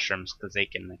over the mushrooms because they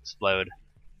can explode.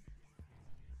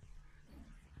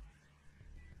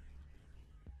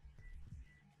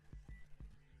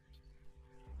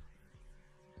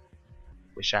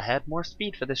 Wish I had more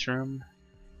speed for this room.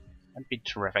 That'd be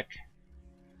terrific.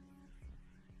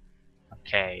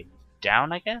 Okay,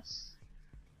 down I guess?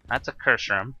 That's a curse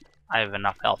room. I have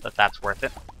enough health if that's worth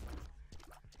it.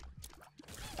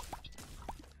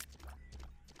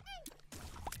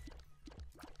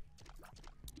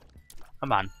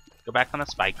 Come on, go back on the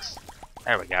spikes.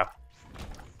 There we go.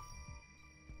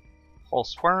 Whole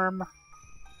squirm.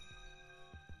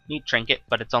 Neat trinket,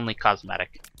 but it's only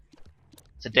cosmetic.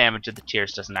 The damage of the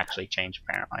tears doesn't actually change,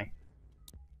 apparently.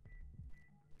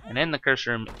 And in the curse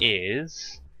room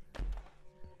is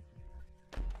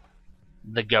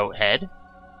the goat head.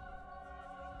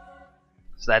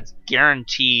 So that's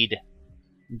guaranteed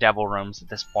devil rooms at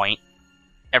this point.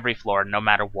 Every floor, no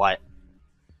matter what.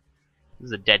 This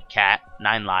is a dead cat,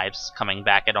 9 lives, coming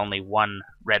back at only 1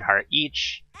 red heart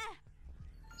each.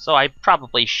 So I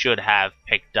probably should have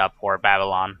picked up Whore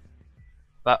Babylon.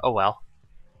 But oh well.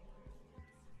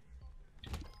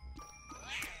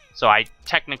 So I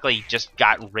technically just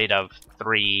got rid of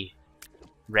 3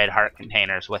 red heart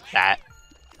containers with that.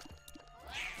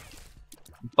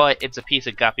 But it's a piece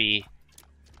of guppy,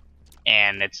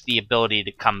 and it's the ability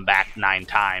to come back 9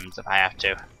 times if I have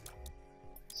to.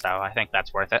 So I think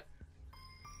that's worth it.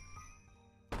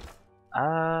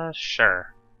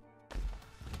 Sure.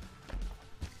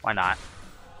 Why not?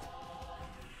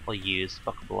 We'll use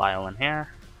Book of Belial in here.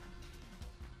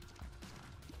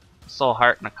 Soul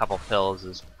Heart and a couple pills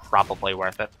is probably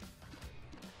worth it.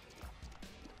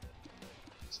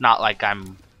 It's not like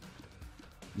I'm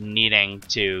needing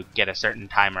to get a certain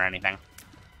time or anything.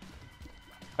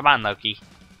 Come on, Loki.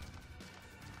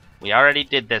 We already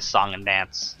did this song and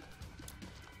dance.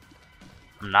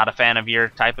 I'm not a fan of your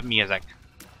type of music.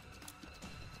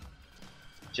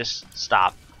 Just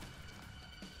stop.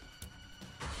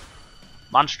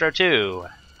 Monstro 2.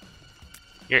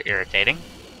 You're irritating.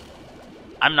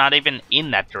 I'm not even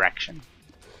in that direction.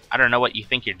 I don't know what you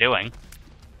think you're doing.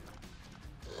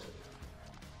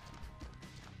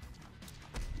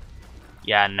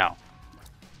 Yeah, no.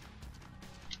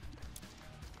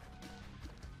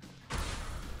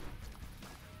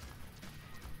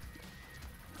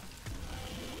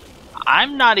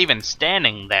 I'm not even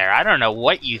standing there. I don't know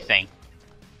what you think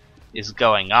is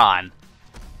going on.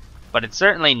 But it's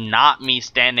certainly not me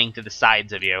standing to the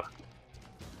sides of you.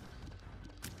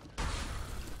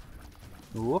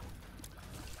 Whoop.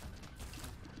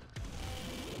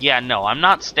 Yeah, no, I'm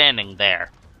not standing there.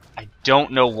 I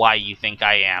don't know why you think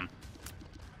I am.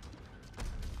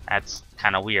 That's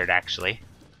kind of weird, actually.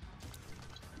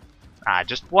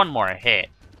 Just one more hit.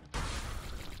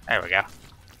 There we go.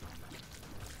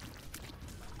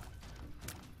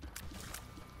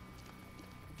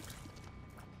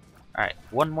 Alright,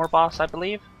 one more boss, I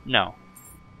believe? No.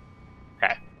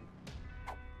 Okay.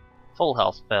 Full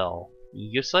health pill.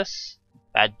 Useless.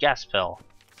 Bad gas pill.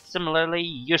 Similarly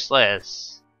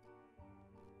useless.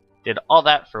 Did all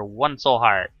that for 1 soul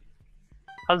heart.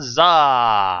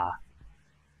 Huzzah!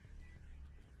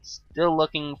 Still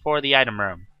looking for the item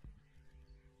room.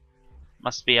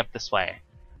 Must be up this way.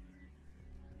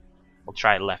 We'll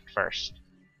try left first.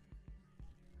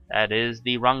 That is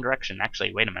the wrong direction.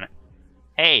 Actually, wait a minute.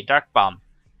 Hey, Dark Bomb.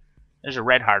 There's a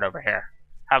red heart over here.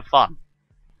 Have fun.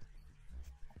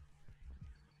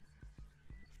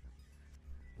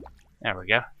 There we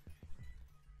go.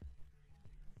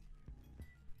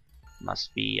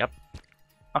 Must be up.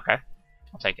 Okay.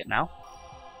 I'll take it now.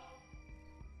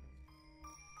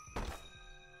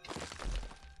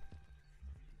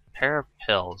 Pair of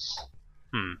pills.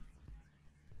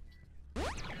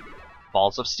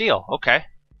 Balls of steel. Okay.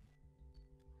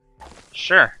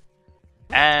 Sure.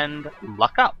 And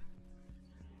luck up.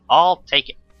 I'll take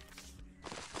it.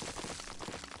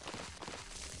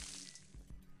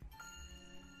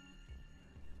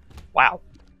 Wow.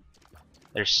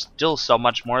 There's still so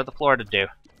much more of the floor to do.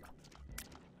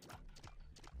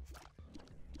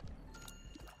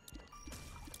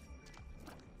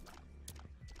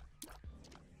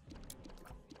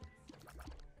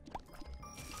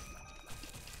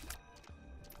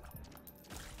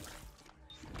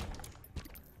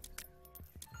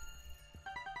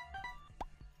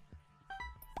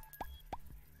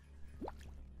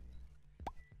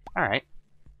 Alright.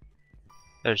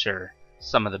 Those are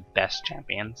some of the best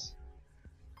champions.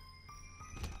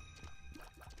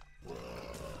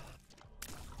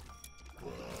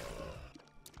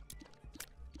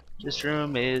 This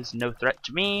room is no threat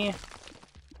to me.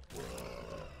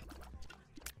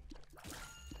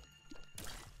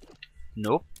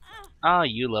 Nope. Oh,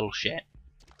 you little shit.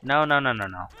 No, no, no, no,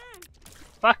 no.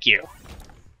 Fuck you.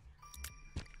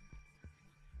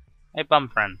 Hey, bum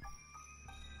friend.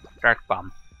 Dark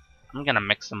bum. I'm gonna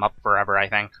mix them up forever, I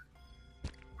think.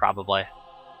 Probably.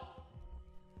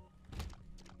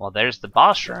 Well, there's the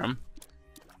boss room.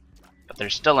 But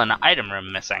there's still an item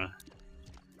room missing.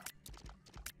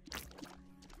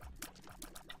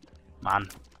 Come on.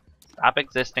 Stop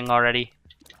existing already.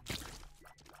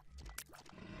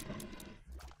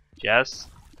 Just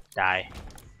die.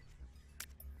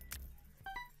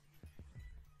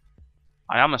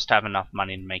 I almost have enough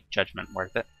money to make Judgment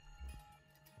worth it.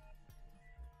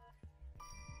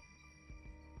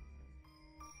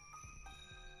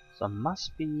 So it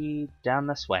must be down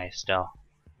this way still.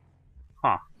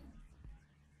 Huh.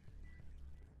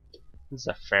 This is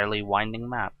a fairly winding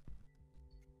map.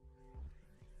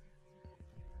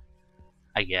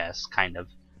 I guess, kind of.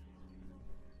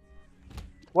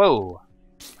 Whoa!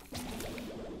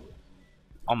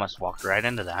 Almost walked right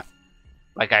into that.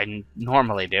 Like I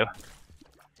normally do.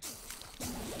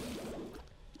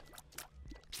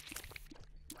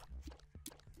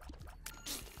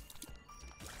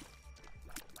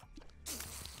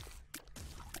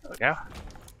 There we go.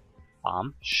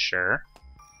 Bomb, sure.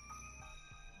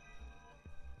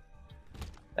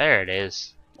 There it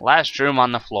is. Last room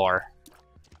on the floor.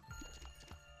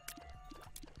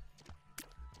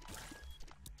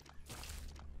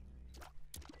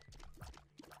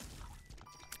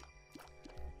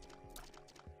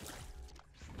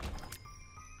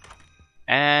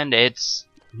 And it's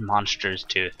Monster's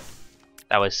Tooth.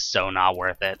 That was so not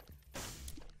worth it.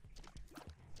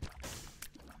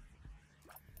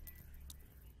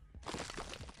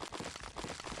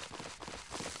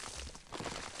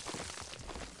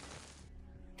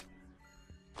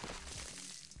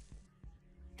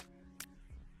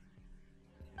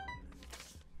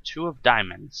 Two of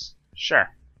diamonds. Sure,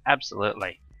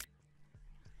 absolutely.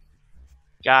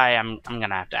 Guy, I'm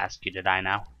gonna have to ask you to die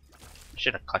now.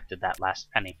 Should have collected that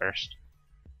last penny first.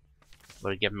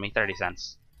 Would have given me 30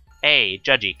 cents. Hey,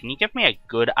 Judgy, can you give me a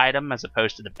good item as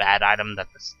opposed to the bad item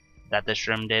that this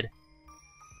room did?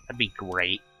 That'd be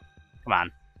great. Come on.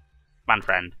 Come on,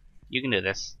 friend. You can do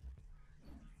this.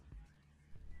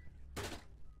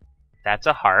 That's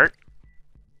a heart.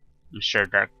 I'm sure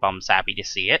Dark Bum's happy to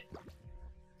see it.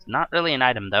 It's not really an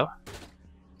item, though.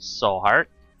 Soul heart.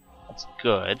 That's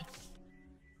good.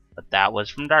 But that was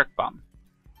from Dark Bum.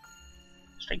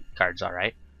 Strength card's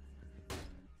alright.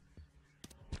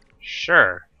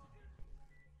 Sure.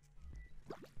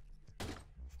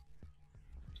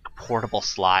 Portable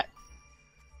slot.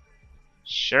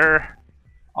 Sure.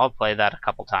 I'll play that a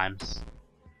couple times.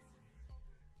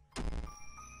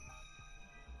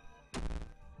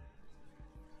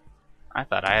 I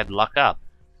thought I had luck up.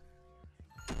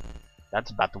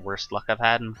 That's about the worst luck I've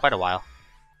had in quite a while.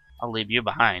 I'll leave you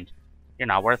behind. You're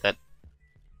not worth it.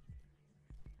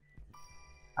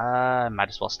 I might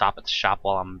as well stop at the shop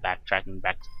while I'm backtracking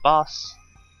back to the boss.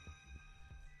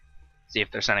 See if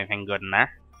there's anything good in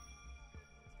there.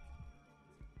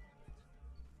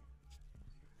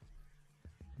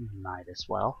 Might as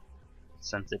well,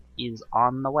 since it is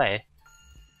on the way.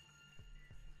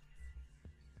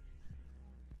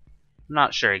 I'm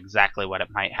not sure exactly what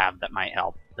it might have that might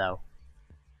help, though.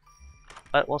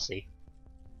 But we'll see.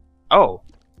 Oh!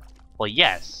 Well,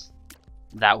 yes.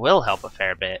 That will help a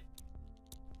fair bit.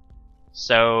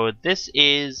 So this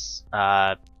is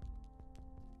like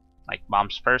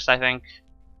Mom's Purse, I think.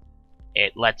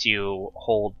 It lets you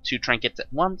hold 2 trinkets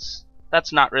at once.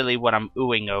 That's not really what I'm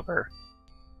oohing over.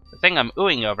 The thing I'm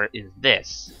oohing over is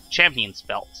this, Champion's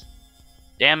Belt.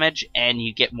 Damage, and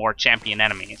you get more champion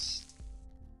enemies.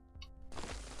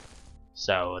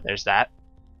 So there's that.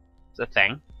 It's a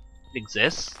thing. It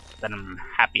exists that I'm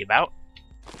happy about.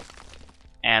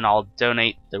 and I'll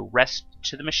donate the rest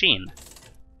to the machine.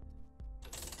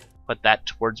 Put that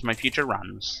towards my future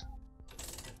runs.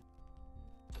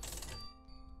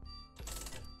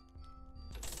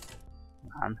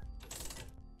 Come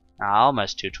on.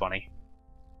 Almost 220.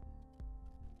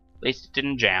 At least it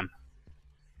didn't jam.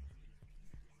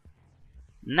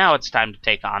 Now it's time to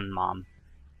take on Mom.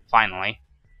 Finally.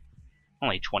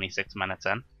 Only 26 minutes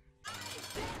in.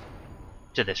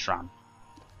 To this run.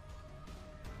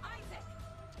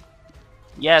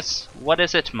 Yes, what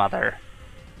is it, Mother?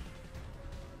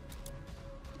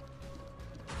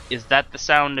 Is that the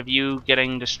sound of you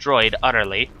getting destroyed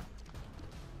utterly?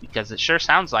 Because it sure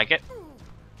sounds like it.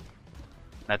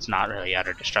 That's not really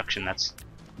utter destruction, that's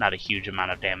not a huge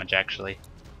amount of damage, actually.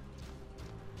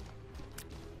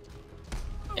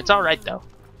 It's alright, though.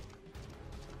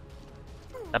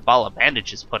 That ball of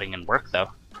bandage is putting in work, though.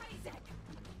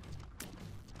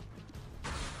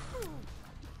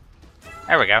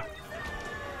 There we go.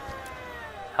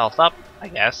 Health up, I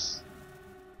guess.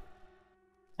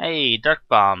 Hey, Dark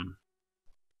Bomb.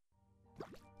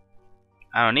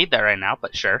 I don't need that right now,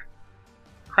 but sure.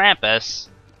 Krampus.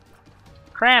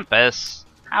 Krampus!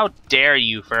 How dare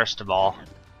you, first of all.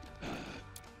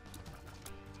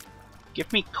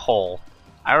 Give me coal.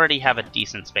 I already have a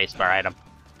decent spacebar item.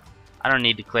 I don't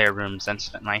need to clear rooms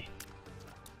instantly.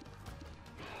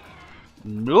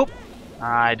 Nope.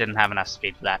 I didn't have enough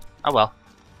speed for that. Oh well.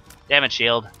 Damage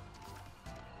shield.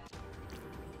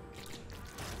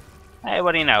 Hey,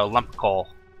 what do you know? Lump of coal.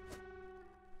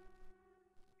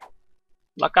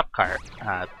 Look up card.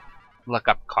 Look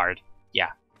up card.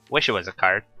 Yeah. Wish it was a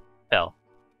card. Pill.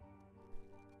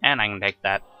 And I can take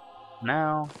that.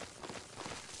 No.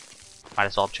 Might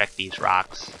as well check these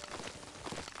rocks.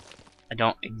 I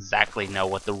don't exactly know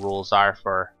what the rules are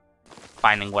for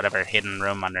finding whatever hidden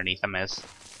room underneath them is.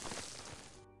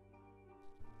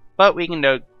 But we can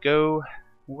go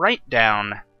right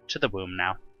down to the womb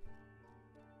now.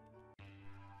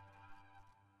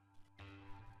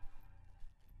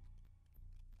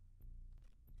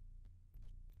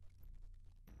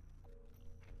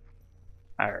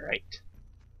 Alright.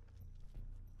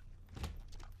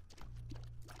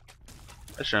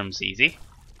 This room's easy.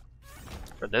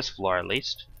 For this floor, at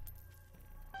least.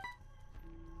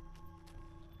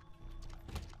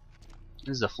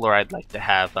 This is a floor I'd like to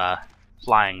have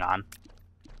flying on.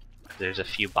 There's a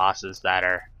few bosses that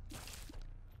are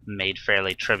made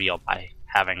fairly trivial by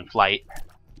having flight.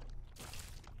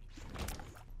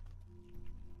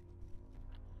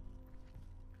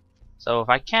 So if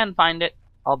I can find it,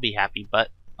 I'll be happy, but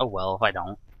oh well if I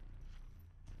don't.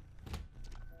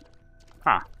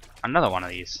 Huh, another one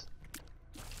of these.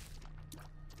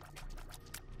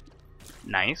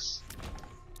 Nice.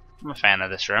 I'm a fan of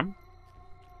this room.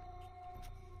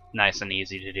 Nice and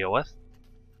easy to deal with.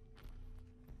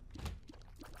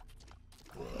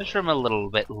 This room a little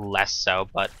bit less so,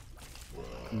 but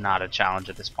not a challenge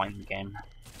at this point in the game.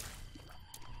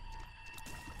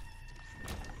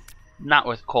 Not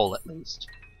with coal, at least.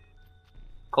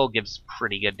 Coal gives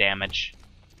pretty good damage.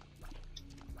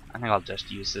 I think I'll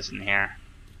just use this in here.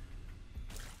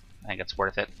 I think it's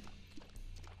worth it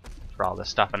for all this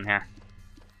stuff in here.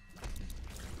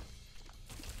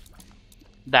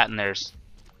 That and there's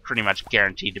pretty much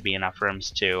guaranteed to be enough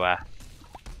rooms to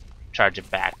charge it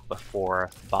back before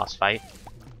the boss fight.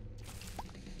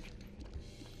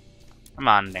 Come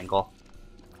on, Dingle.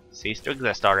 Cease to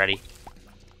exist already.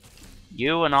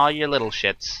 You and all your little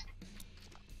shits.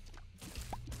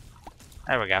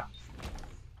 There we go.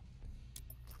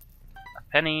 A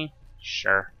penny?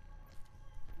 Sure.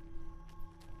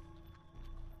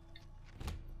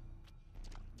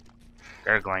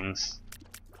 Gurglings.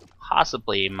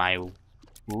 Possibly my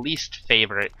least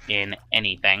favorite in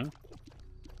anything.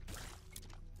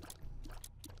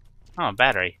 Oh, a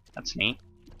battery. That's neat.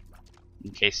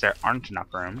 In case there aren't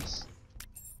enough rooms.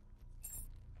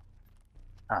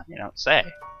 Oh, you don't say.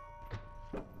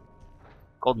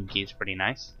 Golden key's pretty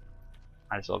nice.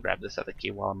 Might as well grab this other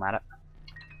key while I'm at it.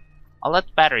 I'll let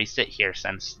the battery sit here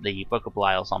since the Book of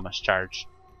Belial's almost charged.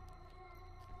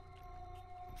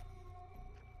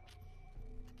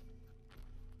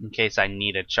 In case I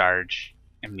need a charge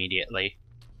immediately.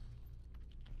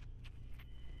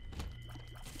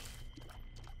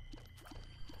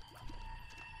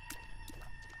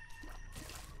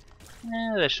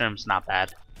 This room's not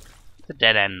bad. It's a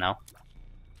dead end, though.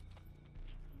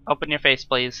 Open your face,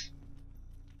 please.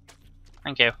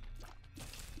 Thank you.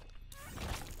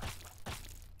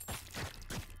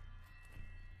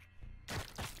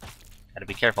 Gotta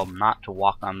be careful not to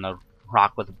walk on the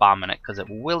rock with a bomb in it, because it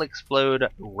will explode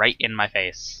right in my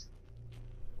face.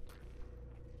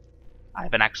 I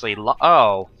haven't actually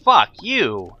oh, fuck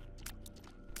you!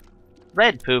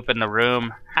 Red poop in the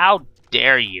room. How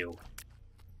dare you?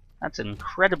 That's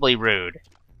incredibly rude.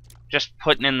 Just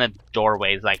putting in the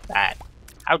doorways like that.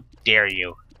 How dare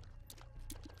you?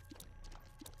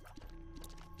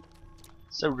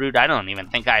 So rude, I don't even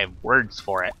think I have words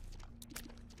for it.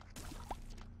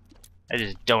 I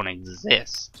just don't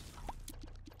exist.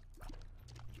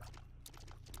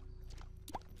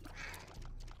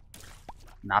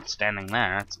 Not standing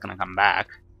there, it's gonna come back.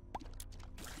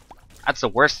 That's the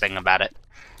worst thing about it.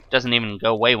 It doesn't even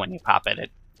go away when you pop it. It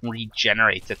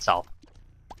regenerates itself.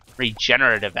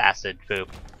 Regenerative acid poop.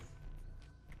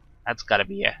 That's gotta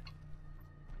be a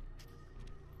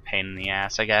pain in the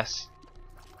ass, I guess.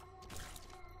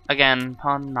 Again,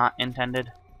 pun not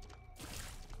intended.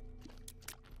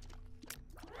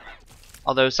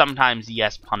 Although sometimes,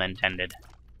 yes, pun intended.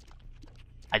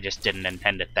 I just didn't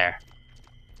intend it there.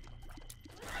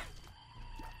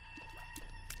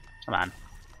 Come on.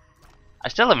 I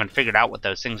still haven't figured out what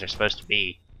those things are supposed to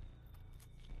be.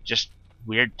 Just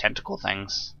weird tentacle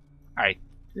things. Alright,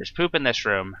 there's poop in this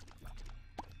room.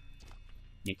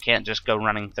 You can't just go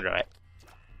running through it.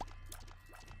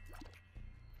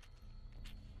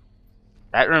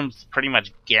 That room's pretty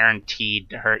much guaranteed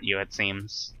to hurt you, it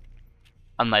seems.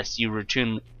 Unless you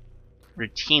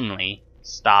routinely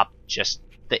stop just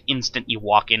the instant you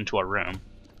walk into a room.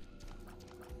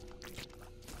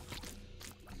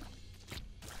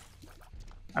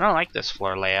 I don't like this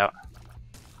floor layout.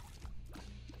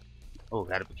 Oh,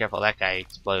 gotta be careful, that guy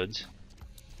explodes.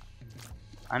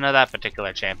 I know that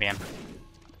particular champion.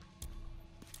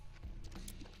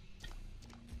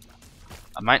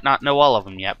 I might not know all of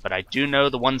them yet, but I do know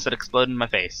the ones that explode in my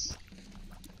face.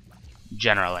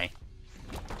 Generally.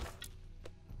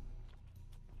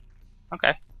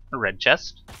 Okay, a red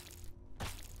chest.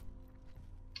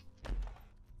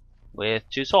 With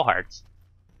 2 soul hearts.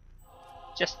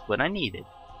 Just what I needed.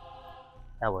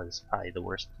 That was probably the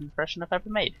worst impression I've ever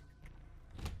made.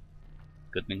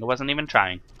 Good thing I wasn't even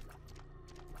trying.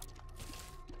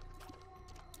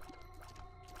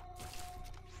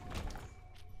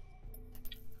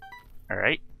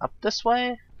 Alright, up this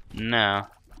way? No.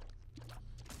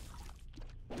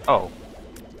 Oh.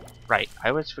 Right, I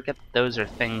always forget that those are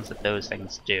things that those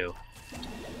things do.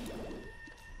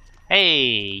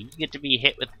 Hey, you get to be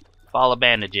hit with ball of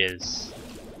bandages.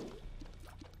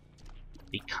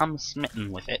 Become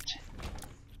smitten with it.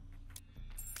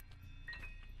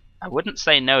 I wouldn't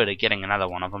say no to getting another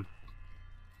one of them.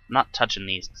 I'm not touching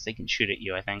these because they can shoot at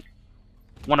you, I think.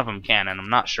 One of them can, and I'm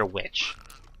not sure which.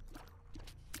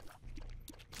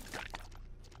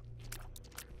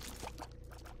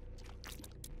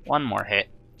 One more hit.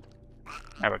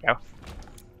 There we go.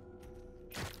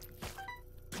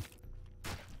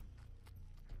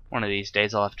 One of these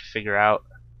days I'll have to figure out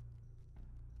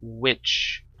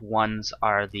which ones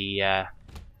are the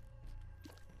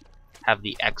have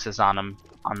the X's on them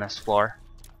on this floor.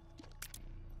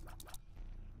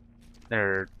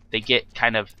 They get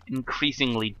kind of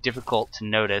increasingly difficult to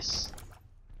notice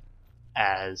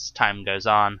as time goes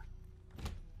on.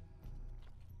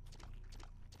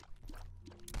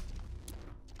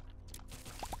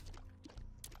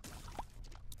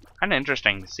 Kinda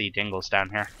interesting to see Dingles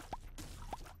down here.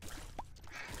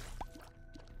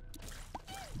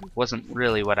 Wasn't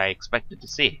really what I expected to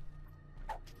see.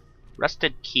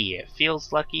 Rusted key. It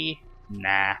feels lucky.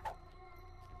 Nah.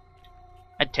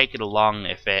 I'd take it along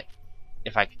if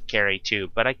I could carry 2,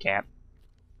 but I can't.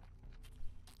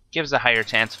 Gives a higher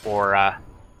chance for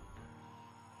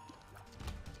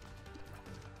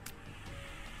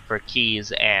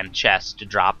keys and chests to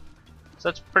drop, so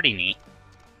it's pretty neat.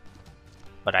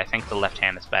 But I think the left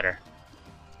hand is better.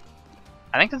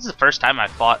 I think this is the first time I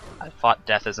fought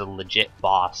Death as a legit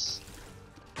boss.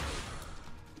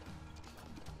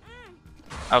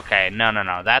 Okay,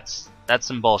 no. That's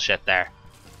some bullshit there.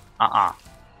 Wanna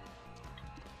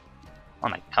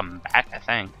come back, I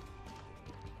think.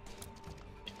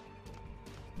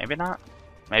 Maybe not.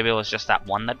 Maybe it was just that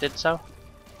one that did so.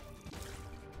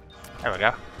 There we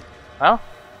go. Well,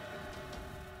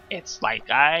 it's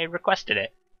like I requested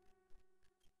it.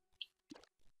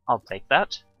 I'll take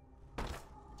that.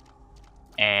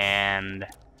 And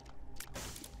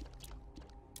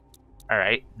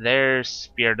alright, there's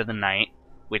Spirit of the Night,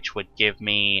 which would give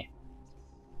me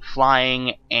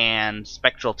flying and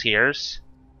spectral tears.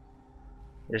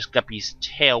 There's Guppy's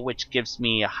Tail, which gives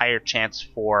me a higher chance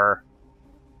for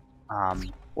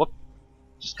whoop,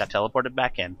 just got teleported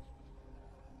back in.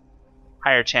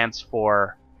 Higher chance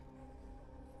for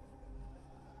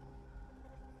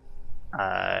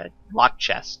lock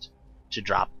chest to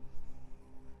drop.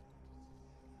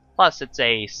 Plus, it's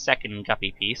a second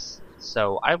Guppy piece,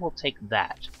 so I will take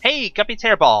that. Hey, Guppy's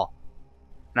hairball!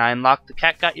 Now I unlock the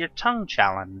Cat Got Your Tongue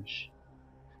challenge.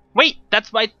 Wait,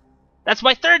 that's my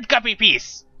third Guppy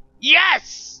piece!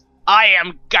 Yes! I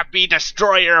am Guppy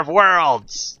Destroyer of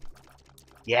Worlds!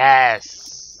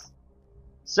 Yes!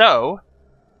 So,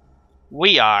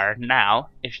 we are now,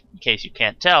 in case you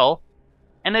can't tell,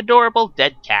 an adorable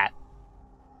dead cat.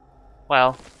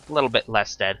 Well, a little bit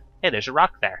less dead. Hey, there's a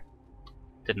rock there.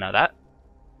 Didn't know that.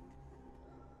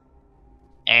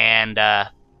 And,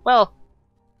 well,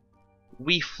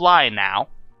 we fly now.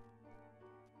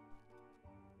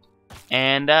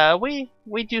 And, we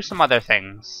do some other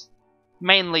things.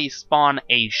 Mainly spawn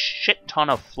a shit ton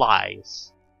of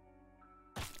flies.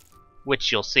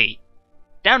 Which you'll see.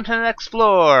 Down to the next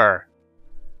floor!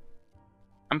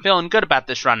 I'm feeling good about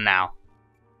this run now.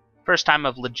 First time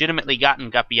I've legitimately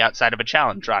gotten Guppy outside of a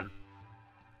challenge run.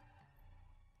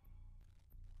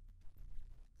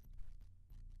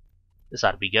 This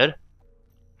ought to be good. A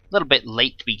little bit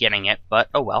late to be getting it, but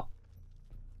oh well.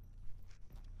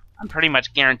 I'm pretty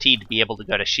much guaranteed to be able to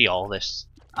go to Sheol this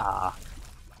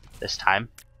time.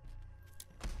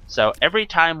 So every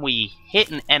time we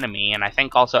hit an enemy, and I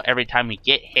think also every time we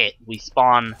get hit, we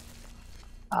spawn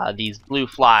these blue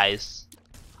flies.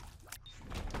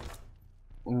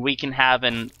 We can have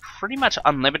an pretty much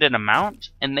unlimited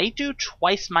amount, and they do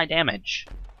twice my damage,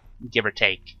 give or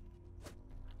take.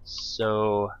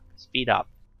 So, speed up.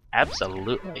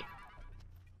 Absolutely.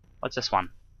 What's this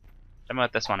one? Tell me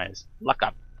what this one is. Luck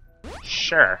up.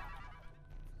 Sure.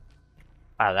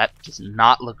 Wow, that does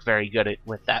not look very good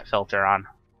with that filter on.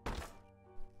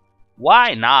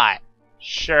 Why not?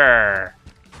 Sure.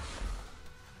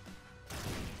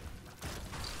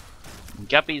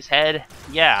 Guppy's head?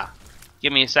 Yeah.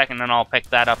 Give me a second and I'll pick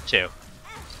that up too.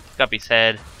 Guppy's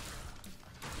head.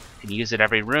 Can use it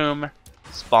every room.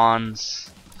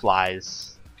 Spawns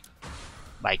flies.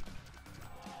 Like,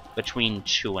 between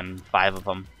 2 and 5 of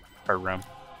them per room.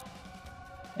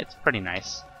 It's pretty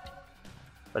nice.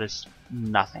 But it's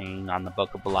nothing on the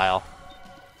Book of Belial.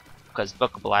 Because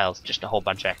Book of Belial is just a whole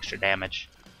bunch of extra damage.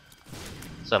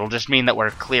 So it'll just mean that we're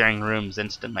clearing rooms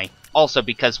instantly. Also,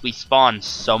 because we spawn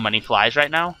so many flies right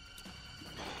now,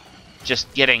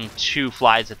 just getting 2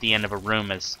 flies at the end of a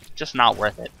room is just not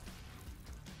worth it.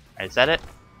 Alright, is that it?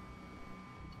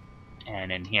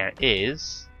 And in here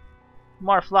is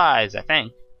more flies, I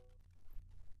think.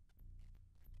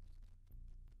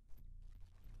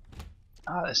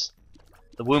 Oh,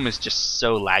 the womb is just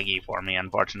so laggy for me,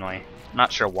 unfortunately.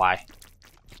 Not sure why.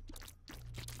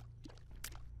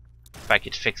 If I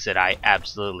could fix it, I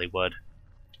absolutely would.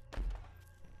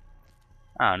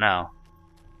 Oh no.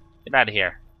 Get out of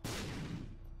here.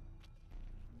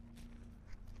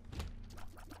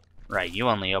 Right, you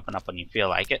only open up when you feel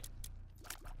like it.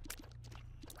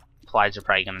 Flies are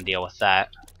probably gonna deal with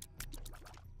that.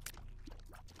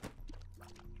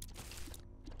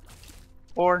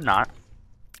 Or not.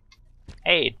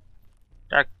 Hey,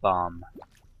 Dark Bomb.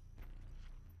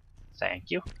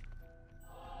 Thank you.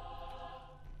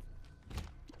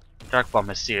 Dark Bomb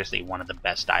is seriously one of the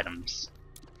best items.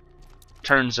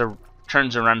 Turns a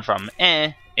run from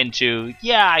into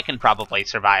yeah, I can probably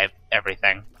survive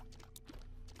everything.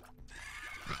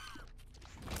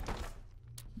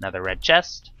 Another red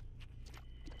chest.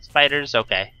 Spiders,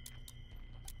 okay.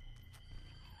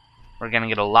 We're gonna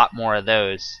get a lot more of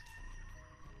those.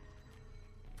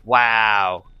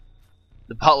 Wow.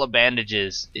 The ball of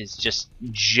bandages is just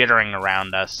jittering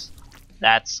around us.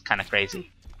 That's kind of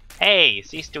crazy. Hey,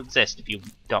 cease to exist if you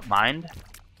don't mind.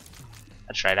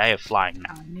 That's right, I have flying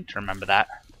now. I need to remember that.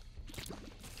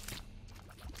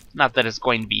 Not that it's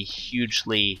going to be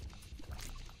hugely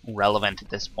relevant at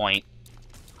this point,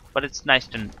 but it's nice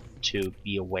to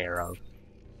be aware of.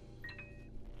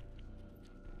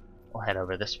 We'll head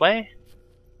over this way.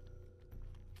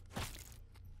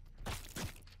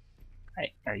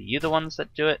 Right, are you the ones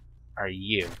that do it? Are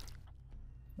you?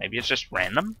 Maybe it's just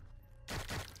random?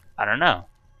 I don't know.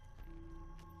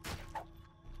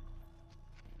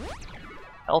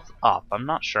 Health up. I'm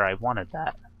not sure I wanted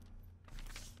that.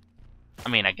 I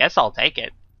mean, I guess I'll take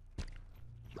it.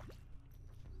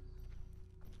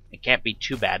 It can't be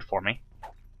too bad for me.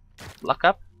 Luck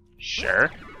up? Sure.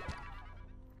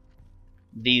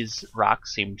 These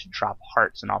rocks seem to drop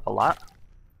hearts an awful lot.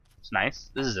 It's nice.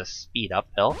 This is a speed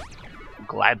uphill. I'll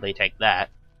gladly take that.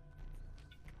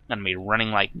 I'm gonna be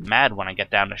running like mad when I get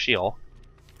down to Sheol.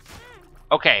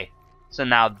 Okay, so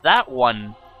now that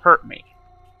one hurt me.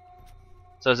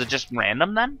 So is it just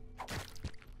random then?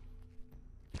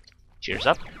 Cheers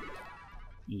up.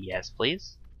 Yes,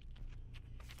 please.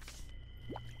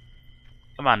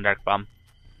 Come on, Dark Bomb.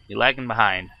 You lagging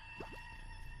behind.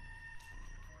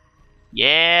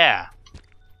 Yeah!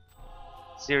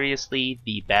 Seriously,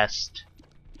 the best.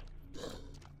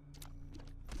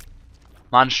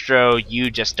 Monstro,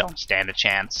 you just don't stand a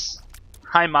chance.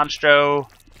 Hi, Monstro.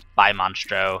 Bye,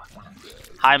 Monstro.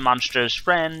 Hi, Monstro's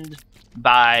friend.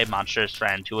 Bye, Monstro's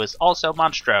friend, who is also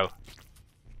Monstro.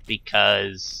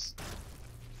 Because...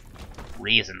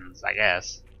 reasons, I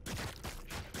guess.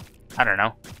 I don't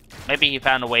know. Maybe he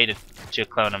found a way to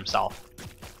clone himself.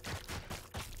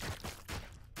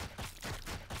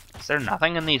 Is there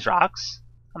nothing in these rocks?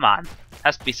 Come on.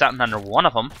 Has to be something under one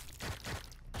of them.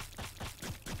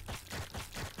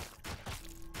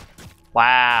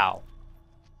 Wow.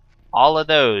 All of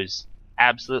those.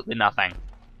 Absolutely nothing.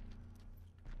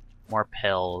 More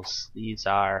pills. These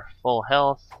are full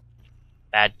health.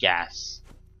 Bad gas.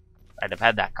 Right, I've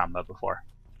had that combo before.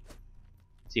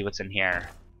 Let's see what's in here.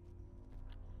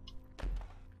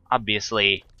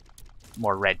 Obviously,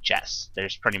 more red chests.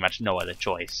 There's pretty much no other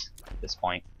choice at this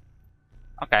point.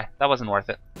 Okay, that wasn't worth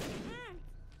it.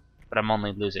 But I'm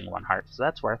only losing 1 heart, so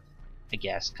that's worth, I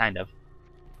guess, kind of.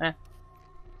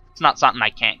 It's not something I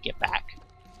can't get back.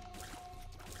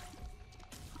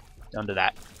 Don't do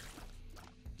that.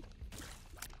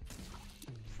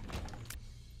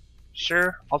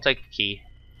 Sure, I'll take a key.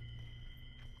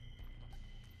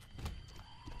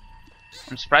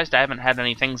 I'm surprised I haven't had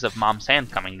any things of Mom's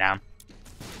hand coming down.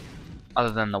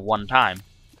 Other than the one time.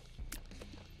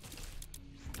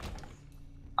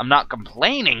 I'm not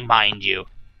complaining, mind you.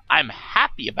 I'm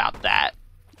happy about that.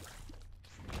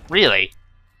 Really?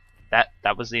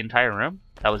 That was the entire room?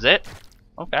 That was it?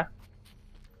 Okay.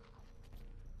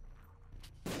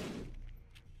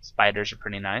 Spiders are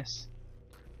pretty nice.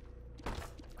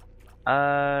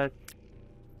 I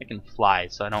can fly,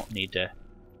 so I don't need to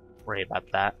worry about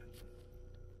that.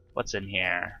 What's in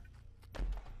here?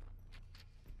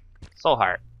 Soul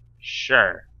heart.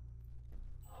 Sure.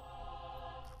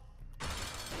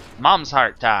 Mom's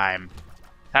heart time.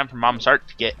 Time for Mom's heart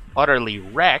to get utterly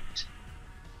wrecked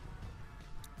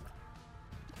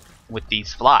with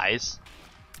these flies.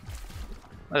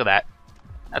 Look at that.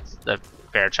 That's a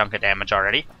fair chunk of damage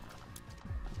already.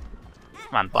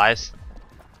 Come on, flies.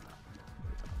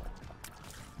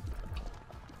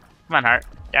 Come on, heart.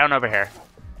 Down over here.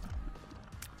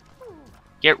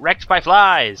 Get wrecked by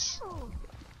flies!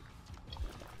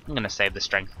 I'm gonna save the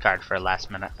strength card for a last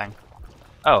minute thing.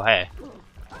 Oh, hey.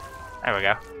 There we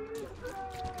go.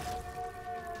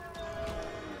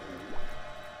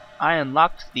 I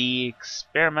unlocked the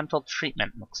experimental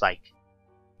treatment, looks like.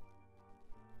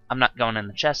 I'm not going in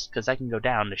the chest because I can go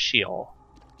down to Sheol.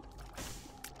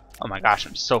 Oh my gosh,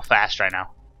 I'm so fast right now.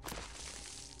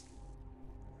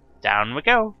 Down we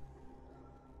go.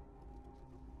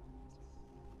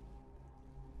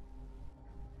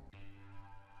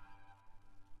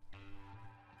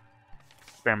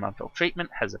 Experimental treatment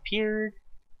has appeared.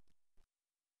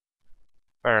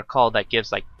 If I recall, that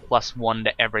gives like +1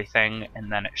 to everything,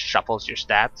 and then it shuffles your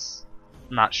stats.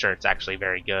 I'm not sure it's actually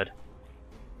very good.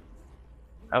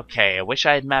 Okay, I wish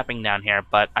I had mapping down here,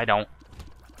 but I don't.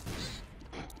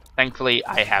 Thankfully,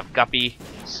 I have Guppy,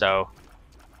 so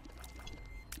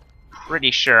pretty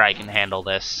sure I can handle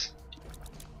this.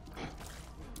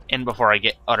 In before I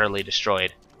get utterly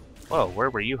destroyed. Whoa, where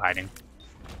were you hiding?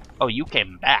 Oh, you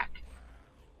came back.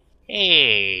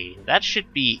 Hey, that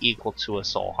should be equal to a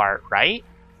soul heart, right?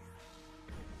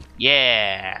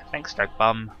 Yeah, thanks, Dark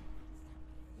Bum.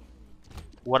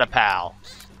 What a pal.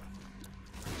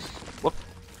 Whoop.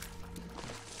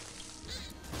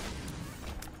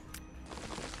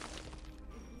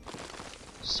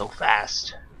 So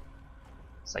fast.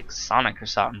 It's like Sonic or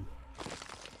something.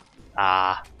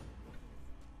 Ah.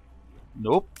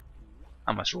 Nope.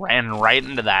 I almost ran right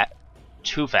into that.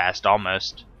 Too fast,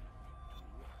 almost.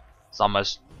 It's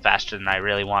almost faster than I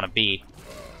really want to be.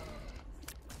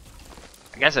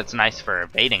 I guess it's nice for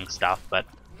evading stuff, but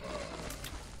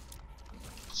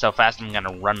so fast I'm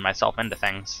gonna run myself into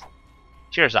things.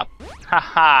 Cheers up.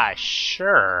 Haha,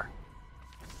 sure.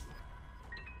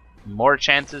 More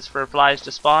chances for flies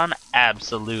to spawn?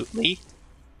 Absolutely.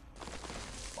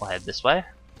 We'll head this way.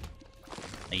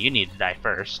 Now you need to die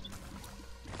first.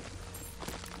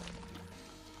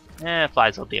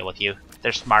 Flies will deal with you.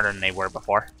 They're smarter than they were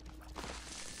before.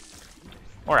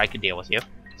 Or I could deal with you.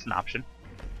 It's an option.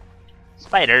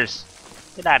 Spiders!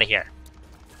 Get out of here.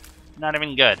 Not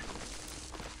even good.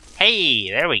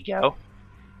 Hey, there we go.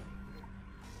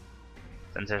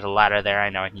 Since there's a ladder there,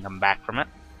 I know I can come back from it.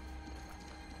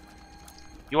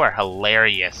 You are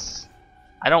hilarious.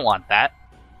 I don't want that.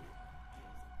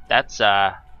 That's,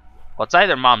 well, it's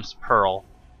either Mom's Pearl,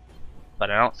 but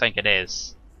I don't think it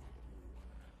is.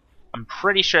 I'm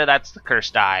pretty sure that's the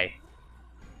cursed eye.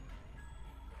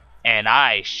 And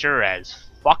I sure as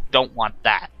fuck don't want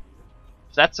that.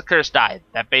 So that's the cursed eye.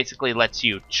 That basically lets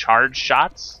you charge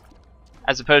shots.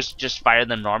 As opposed to just fire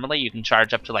them normally. You can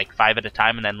charge up to like 5 at a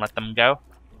time and then let them go.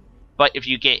 But if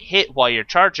you get hit while you're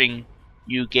charging,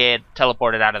 you get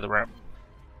teleported out of the room.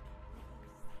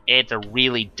 It's a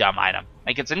really dumb item.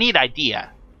 Like, it's a neat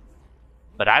idea.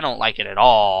 But I don't like it at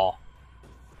all.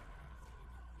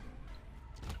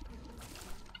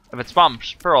 If it's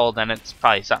Bomb's Pearl, then it's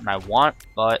probably something I want,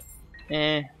 but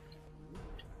I'm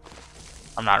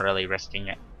not really risking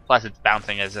it. Plus, it's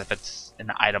bouncing as if it's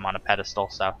an item on a pedestal,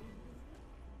 so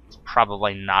it's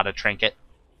probably not a trinket.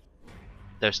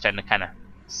 Those tend to kind of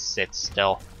sit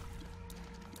still.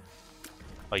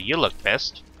 Well, you look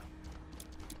pissed.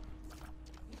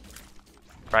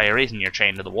 Probably a reason you're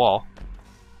chained to the wall.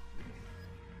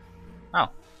 Oh,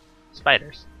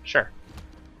 spiders. Sure.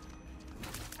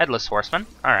 Headless Horseman.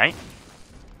 Alright.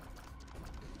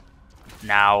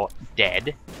 Now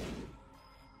dead.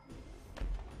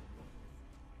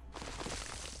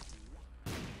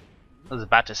 I was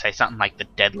about to say something like the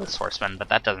Deadless Horseman, but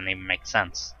that doesn't even make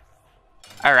sense.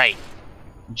 Alright.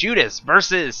 Judas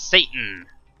versus Satan.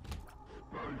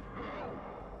 I'm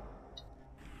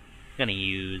gonna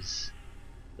use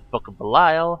the Book of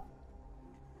Belial.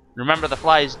 Remember, the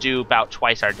flies do about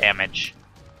twice our damage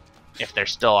if they're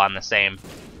still on the same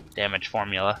damage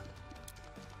formula.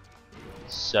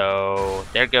 So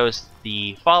there goes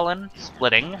the Fallen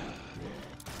splitting.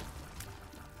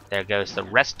 There goes the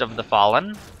rest of the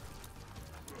Fallen.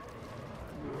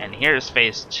 And here's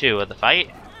phase 2 of the fight.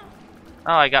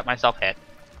 Oh, I got myself hit.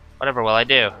 Whatever will I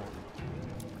do?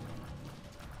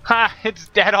 Ha! It's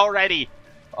dead already!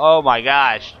 Oh my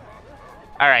gosh.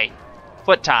 Alright.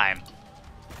 Foot time.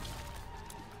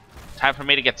 Time for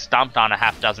me to get stomped on a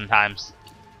half dozen times.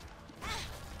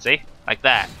 See? Like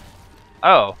that.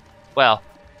 Oh. Well.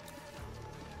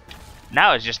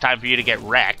 Now it's just time for you to get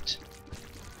wrecked.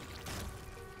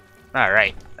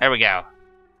 Alright. There we go.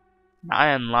 I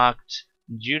unlocked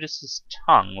Judas's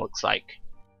tongue, looks like.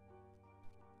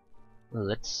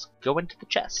 Let's go into the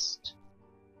chest.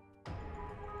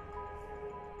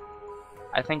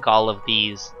 I think all of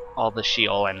these, all the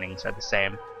Sheol endings are the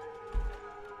same.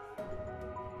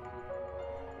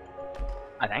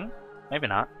 I think? Maybe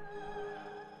not.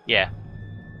 Yeah.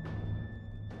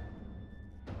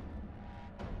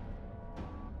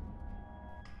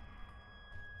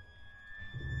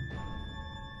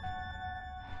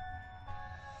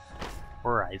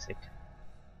 Or Isaac.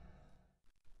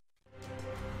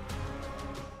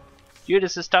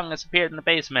 Judas's tongue has appeared in the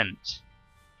basement.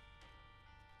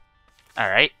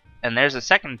 Alright, and there's a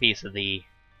second piece of the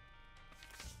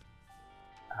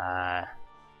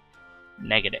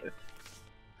negative.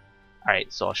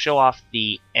 Alright, so I'll show off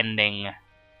the ending.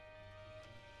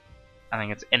 I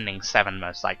think it's ending 7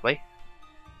 most likely.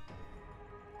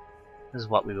 This is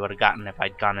what we would have gotten if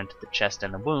I'd gone into the chest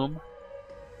in the womb.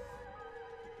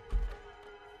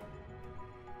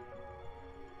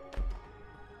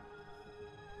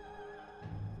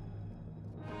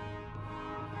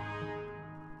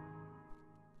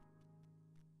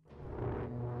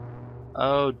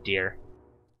 Oh dear.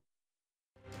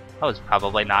 That was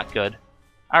probably not good.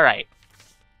 Alright.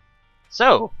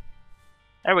 So,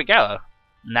 there we go.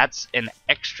 And that's an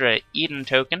extra Eden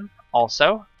token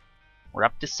also. We're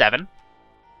up to 7.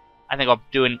 I think I'll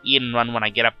do an Eden run when I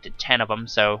get up to 10 of them,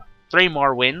 so 3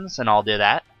 more wins and I'll do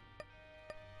that.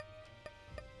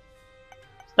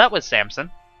 That was Samson.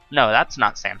 No, that's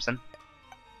not Samson.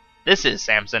 This is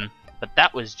Samson, but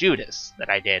that was Judas that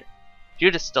I did.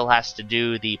 Judas still has to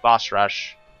do the boss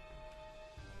rush.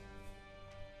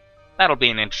 That'll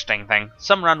be an interesting thing.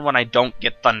 Some run when I don't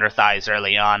get Thunder Thighs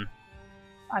early on,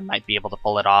 I might be able to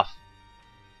pull it off.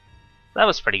 That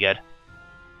was pretty good.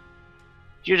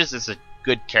 Judas is a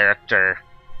good character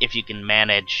if you can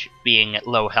manage being at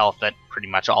low health at pretty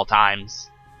much all times.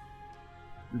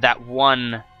 That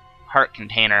one heart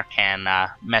container can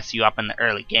mess you up in the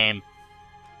early game.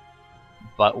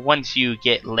 But once you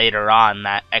get later on,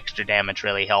 that extra damage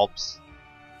really helps.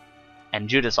 And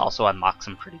Judas also unlocks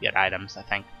some pretty good items, I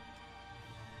think.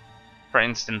 For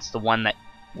instance, the one that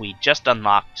we just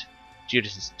unlocked,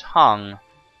 Judas's tongue,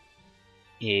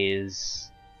 it's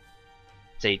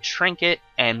a trinket,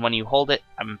 and when you hold it,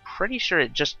 I'm pretty sure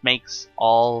it just makes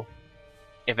all,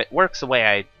 if it works the way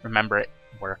I remember it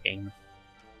working,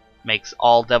 makes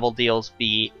all devil deals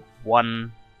be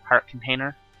 1 heart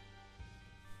container.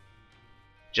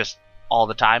 Just all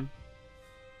the time.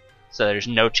 So there's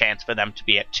no chance for them to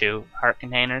be at 2 heart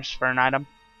containers for an item.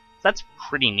 So that's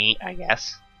pretty neat, I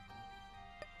guess.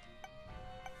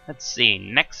 Let's see,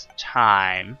 next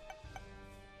time...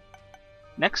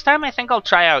 Next time I think I'll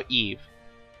try out Eve.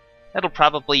 It'll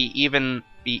probably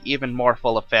be even more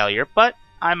full of failure, but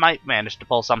I might manage to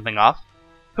pull something off.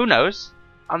 Who knows?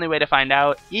 Only way to find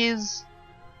out is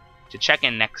to check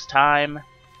in next time.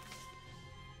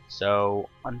 So,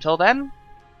 until then,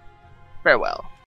 farewell.